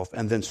yourself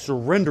and then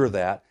surrender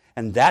that,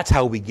 and that's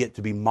how we get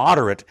to be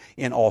moderate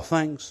in all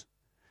things.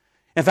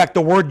 In fact,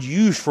 the word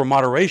used for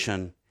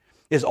moderation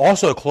is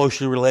also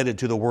closely related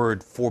to the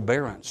word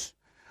forbearance,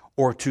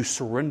 or to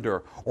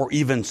surrender, or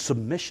even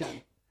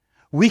submission.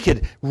 We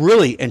could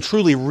really and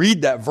truly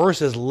read that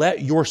verse as,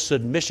 let your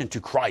submission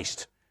to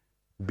Christ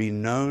be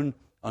known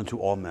unto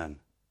all men.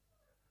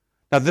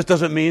 Now, this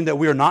doesn't mean that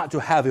we are not to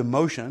have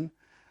emotion,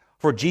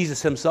 for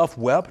Jesus himself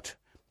wept.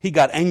 He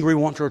got angry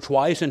once or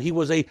twice, and he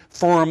was a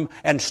firm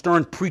and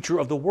stern preacher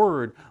of the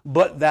word,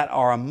 but that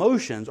our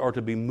emotions are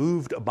to be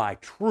moved by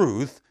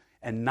truth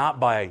and not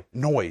by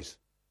noise.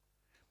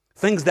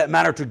 Things that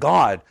matter to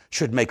God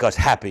should make us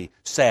happy,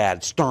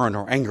 sad, stern,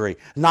 or angry,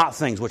 not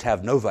things which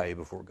have no value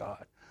before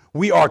God.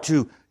 We are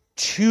to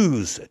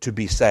choose to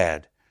be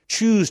sad,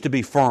 choose to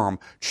be firm,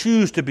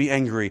 choose to be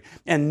angry,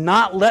 and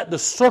not let the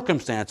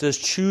circumstances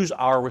choose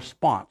our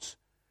response.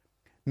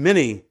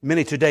 Many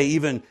today,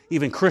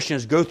 even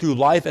Christians, go through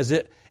life as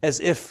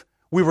if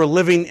we were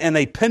living in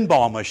a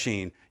pinball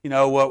machine.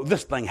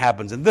 This thing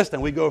happens and this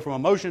thing. We go from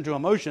emotion to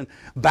emotion,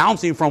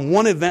 bouncing from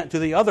one event to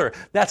the other.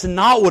 That's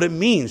not what it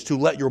means to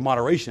let your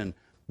moderation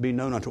be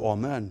known unto all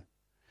men.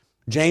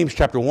 James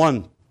chapter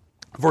 1,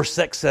 verse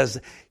 6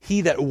 says,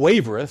 he that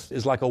wavereth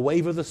is like a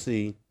wave of the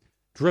sea,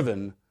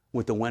 driven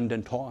with the wind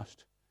and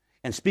tossed.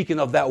 And speaking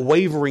of that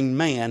wavering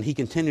man, he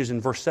continues in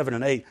verse 7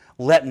 and 8,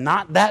 let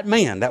not that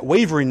man, that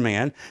wavering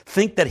man,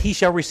 think that he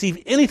shall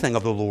receive anything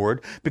of the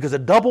Lord, because a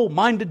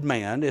double-minded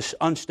man is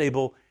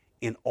unstable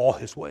in all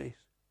his ways.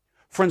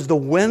 Friends, the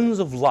winds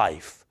of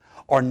life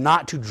are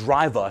not to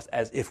drive us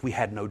as if we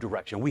had no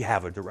direction. We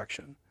have a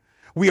direction.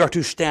 We are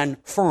to stand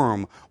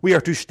firm. We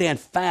are to stand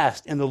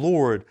fast in the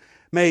Lord.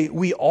 May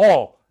we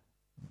all,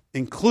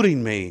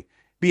 including me,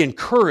 be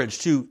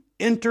encouraged to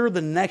enter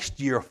the next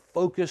year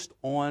focused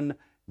on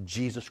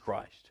Jesus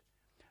Christ.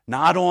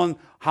 Not on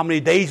how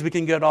many days we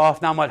can get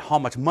off, not how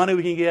much money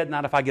we can get,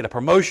 not if I get a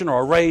promotion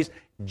or a raise.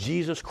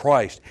 Jesus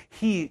Christ.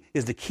 He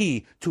is the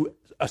key to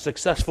a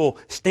successful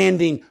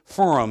standing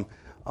firm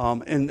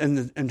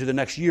into the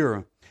next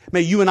year.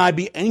 May you and I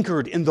be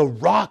anchored in the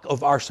rock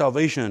of our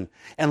salvation,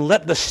 and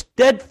let the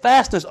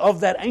steadfastness of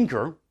that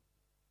anchor,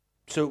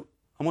 so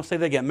I'm going to say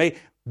that again, may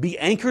be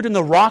anchored in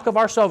the rock of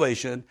our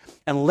salvation,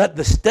 and let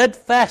the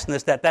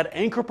steadfastness that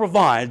anchor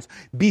provides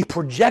be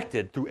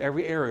projected through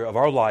every area of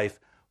our life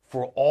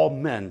for all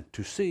men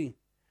to see.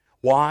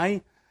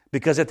 Why?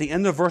 Because at the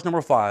end of verse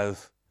number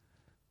 5,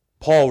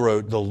 Paul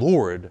wrote, the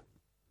Lord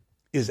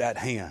is at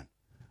hand.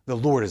 The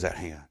Lord is at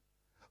hand.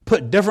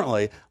 Put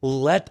differently,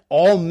 let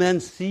all men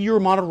see your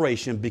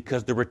moderation,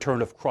 because the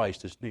return of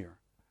Christ is near.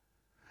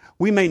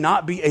 We may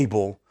not be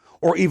able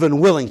or even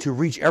willing to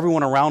reach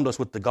everyone around us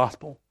with the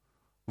gospel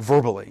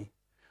verbally,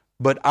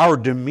 but our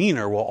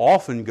demeanor will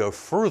often go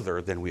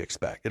further than we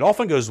expect. It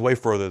often goes way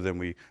further than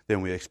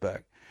we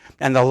expect.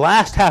 And the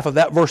last half of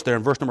that verse there,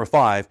 in verse number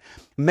 5,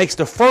 makes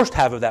the first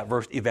half of that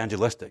verse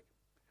evangelistic.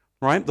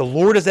 Right? The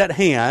Lord is at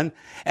hand,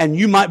 and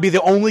you might be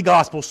the only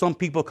gospel some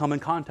people come in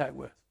contact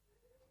with.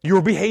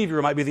 Your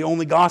behavior might be the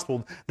only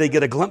gospel they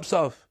get a glimpse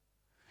of.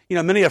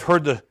 Many have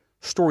heard the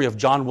story of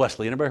John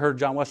Wesley. Anybody heard of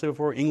John Wesley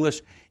before?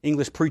 English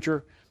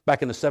preacher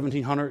back in the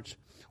 1700s.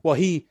 Well,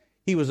 he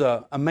was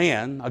a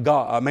man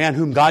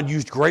whom God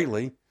used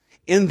greatly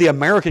in the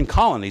American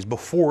colonies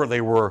before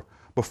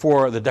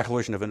the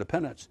Declaration of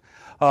Independence.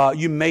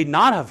 You may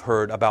not have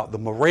heard about the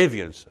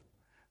Moravians.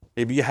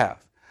 Maybe you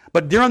have.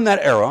 But during that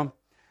era,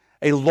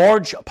 a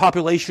large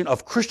population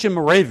of Christian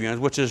Moravians,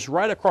 which is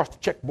right across the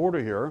Czech border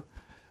here,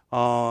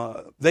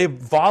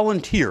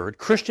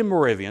 Christian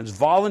Moravians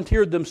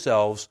volunteered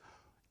themselves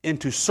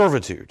into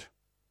servitude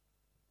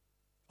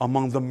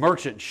among the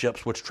merchant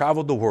ships which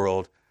traveled the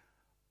world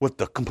with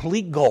the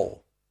complete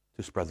goal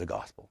to spread the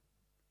gospel.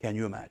 Can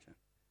you imagine?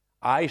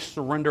 I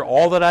surrender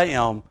all that I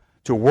am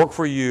to work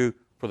for you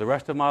for the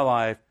rest of my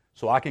life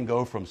so I can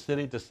go from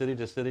city to city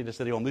to city to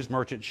city on these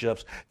merchant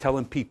ships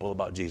telling people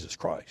about Jesus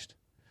Christ.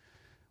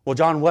 Well,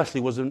 John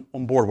Wesley was on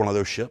board one of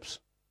those ships,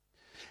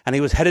 and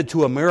he was headed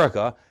to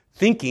America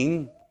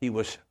thinking he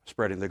was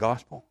spreading the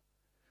gospel.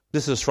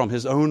 This is from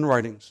his own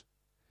writings.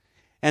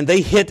 And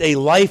they hit a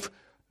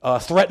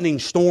life-threatening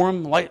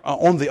storm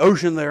on the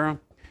ocean there,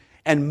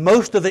 and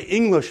most of the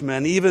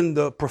Englishmen, even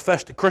the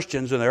professed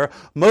Christians in there,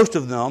 most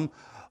of them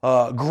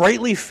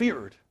greatly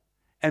feared.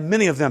 And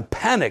many of them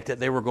panicked that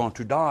they were going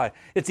to die.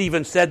 It's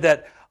even said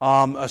that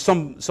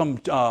some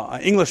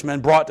Englishmen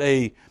brought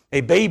a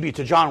baby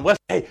to John Wesley.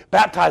 Hey,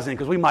 baptize him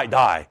because we might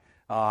die.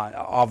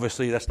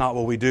 Obviously, that's not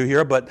what we do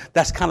here, but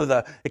that's kind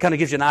of it kind of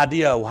gives you an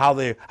idea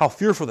of how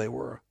fearful they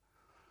were.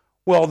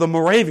 Well, the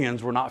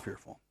Moravians were not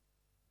fearful.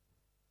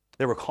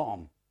 They were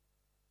calm.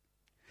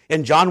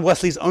 In John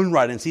Wesley's own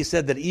writings, he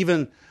said that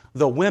even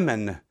the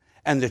women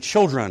and the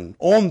children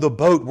on the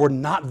boat were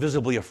not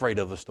visibly afraid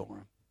of the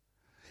storm.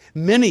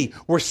 Many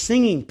were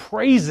singing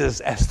praises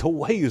as the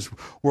waves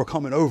were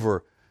coming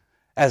over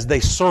as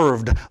they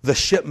served the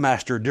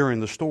shipmaster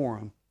during the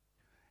storm.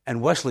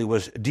 And Wesley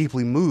was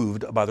deeply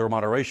moved by their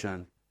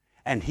moderation,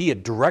 and he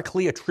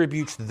directly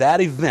attributes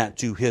that event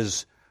to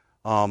his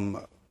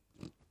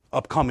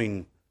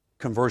upcoming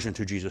conversion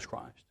to Jesus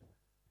Christ.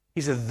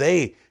 He said,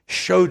 they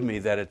showed me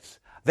that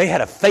they had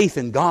a faith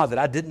in God that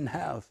I didn't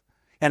have.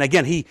 And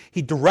again,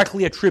 he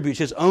directly attributes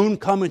his own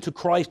coming to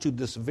Christ to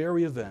this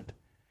very event.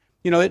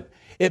 You know,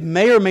 it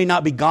may or may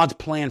not be God's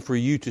plan for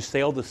you to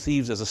sail the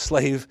seas as a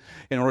slave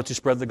in order to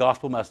spread the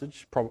gospel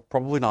message.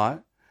 Probably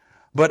not.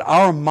 But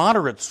our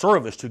moderate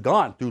service to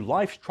God through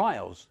life's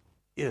trials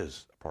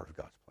is a part of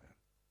God's plan.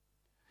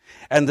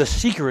 And the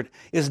secret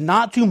is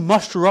not to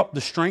muster up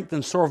the strength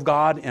and serve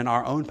God in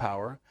our own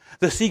power.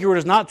 The secret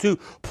is not to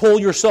pull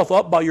yourself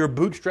up by your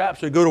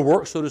bootstraps or go to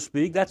work, so to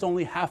speak. That's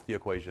only half the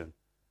equation.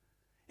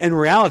 In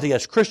reality,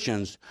 as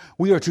Christians,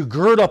 we are to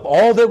gird up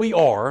all that we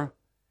are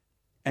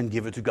and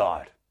give it to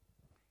God.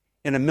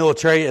 In the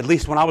military, at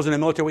least when I was in the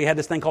military, we had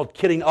this thing called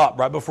kitting up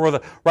right before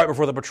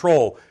the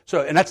patrol.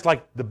 So, and that's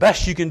like the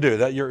best you can do.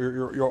 That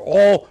you're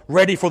all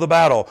ready for the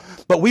battle.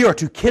 But we are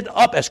to kit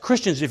up as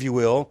Christians, if you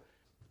will,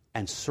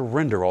 and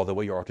surrender all that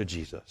we are to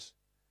Jesus.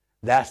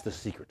 That's the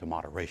secret to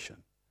moderation.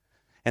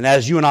 And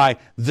as you and I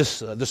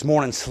this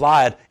morning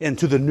slide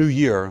into the new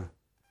year,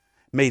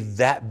 may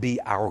that be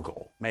our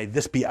goal. May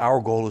this be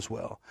our goal as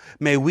well.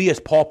 May we, as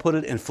Paul put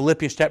it in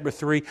Philippians chapter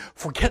 3,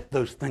 forget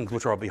those things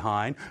which are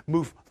behind,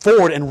 move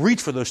forward and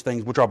reach for those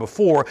things which are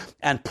before,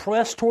 and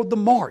press toward the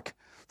mark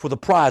for the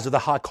prize of the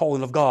high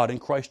calling of God in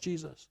Christ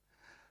Jesus.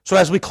 So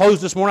as we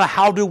close this morning,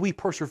 how do we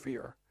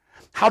persevere?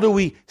 How do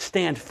we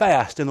stand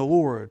fast in the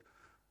Lord?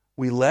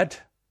 We let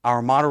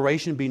our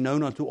moderation be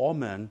known unto all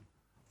men,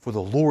 for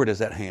the Lord is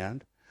at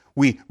hand.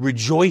 We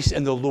rejoice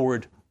in the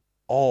Lord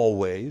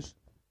always.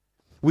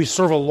 We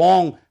serve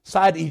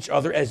alongside each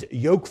other as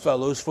yoke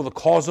fellows for the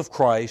cause of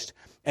Christ,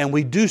 and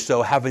we do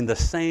so having the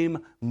same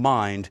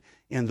mind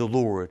in the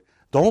Lord.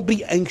 Don't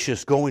be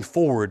anxious going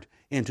forward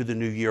into the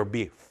new year.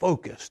 Be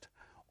focused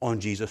on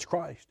Jesus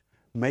Christ.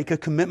 Make a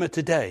commitment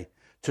today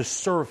to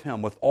serve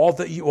Him with all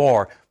that you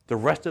are the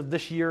rest of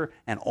this year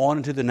and on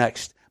into the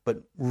next.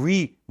 But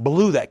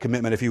re-blue that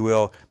commitment, if you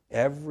will,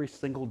 every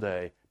single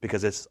day,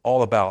 because it's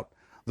all about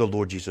the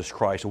Lord Jesus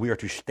Christ. And we are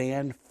to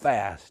stand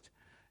fast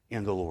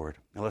in the Lord.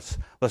 Now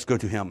let's go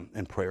to Him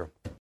in prayer.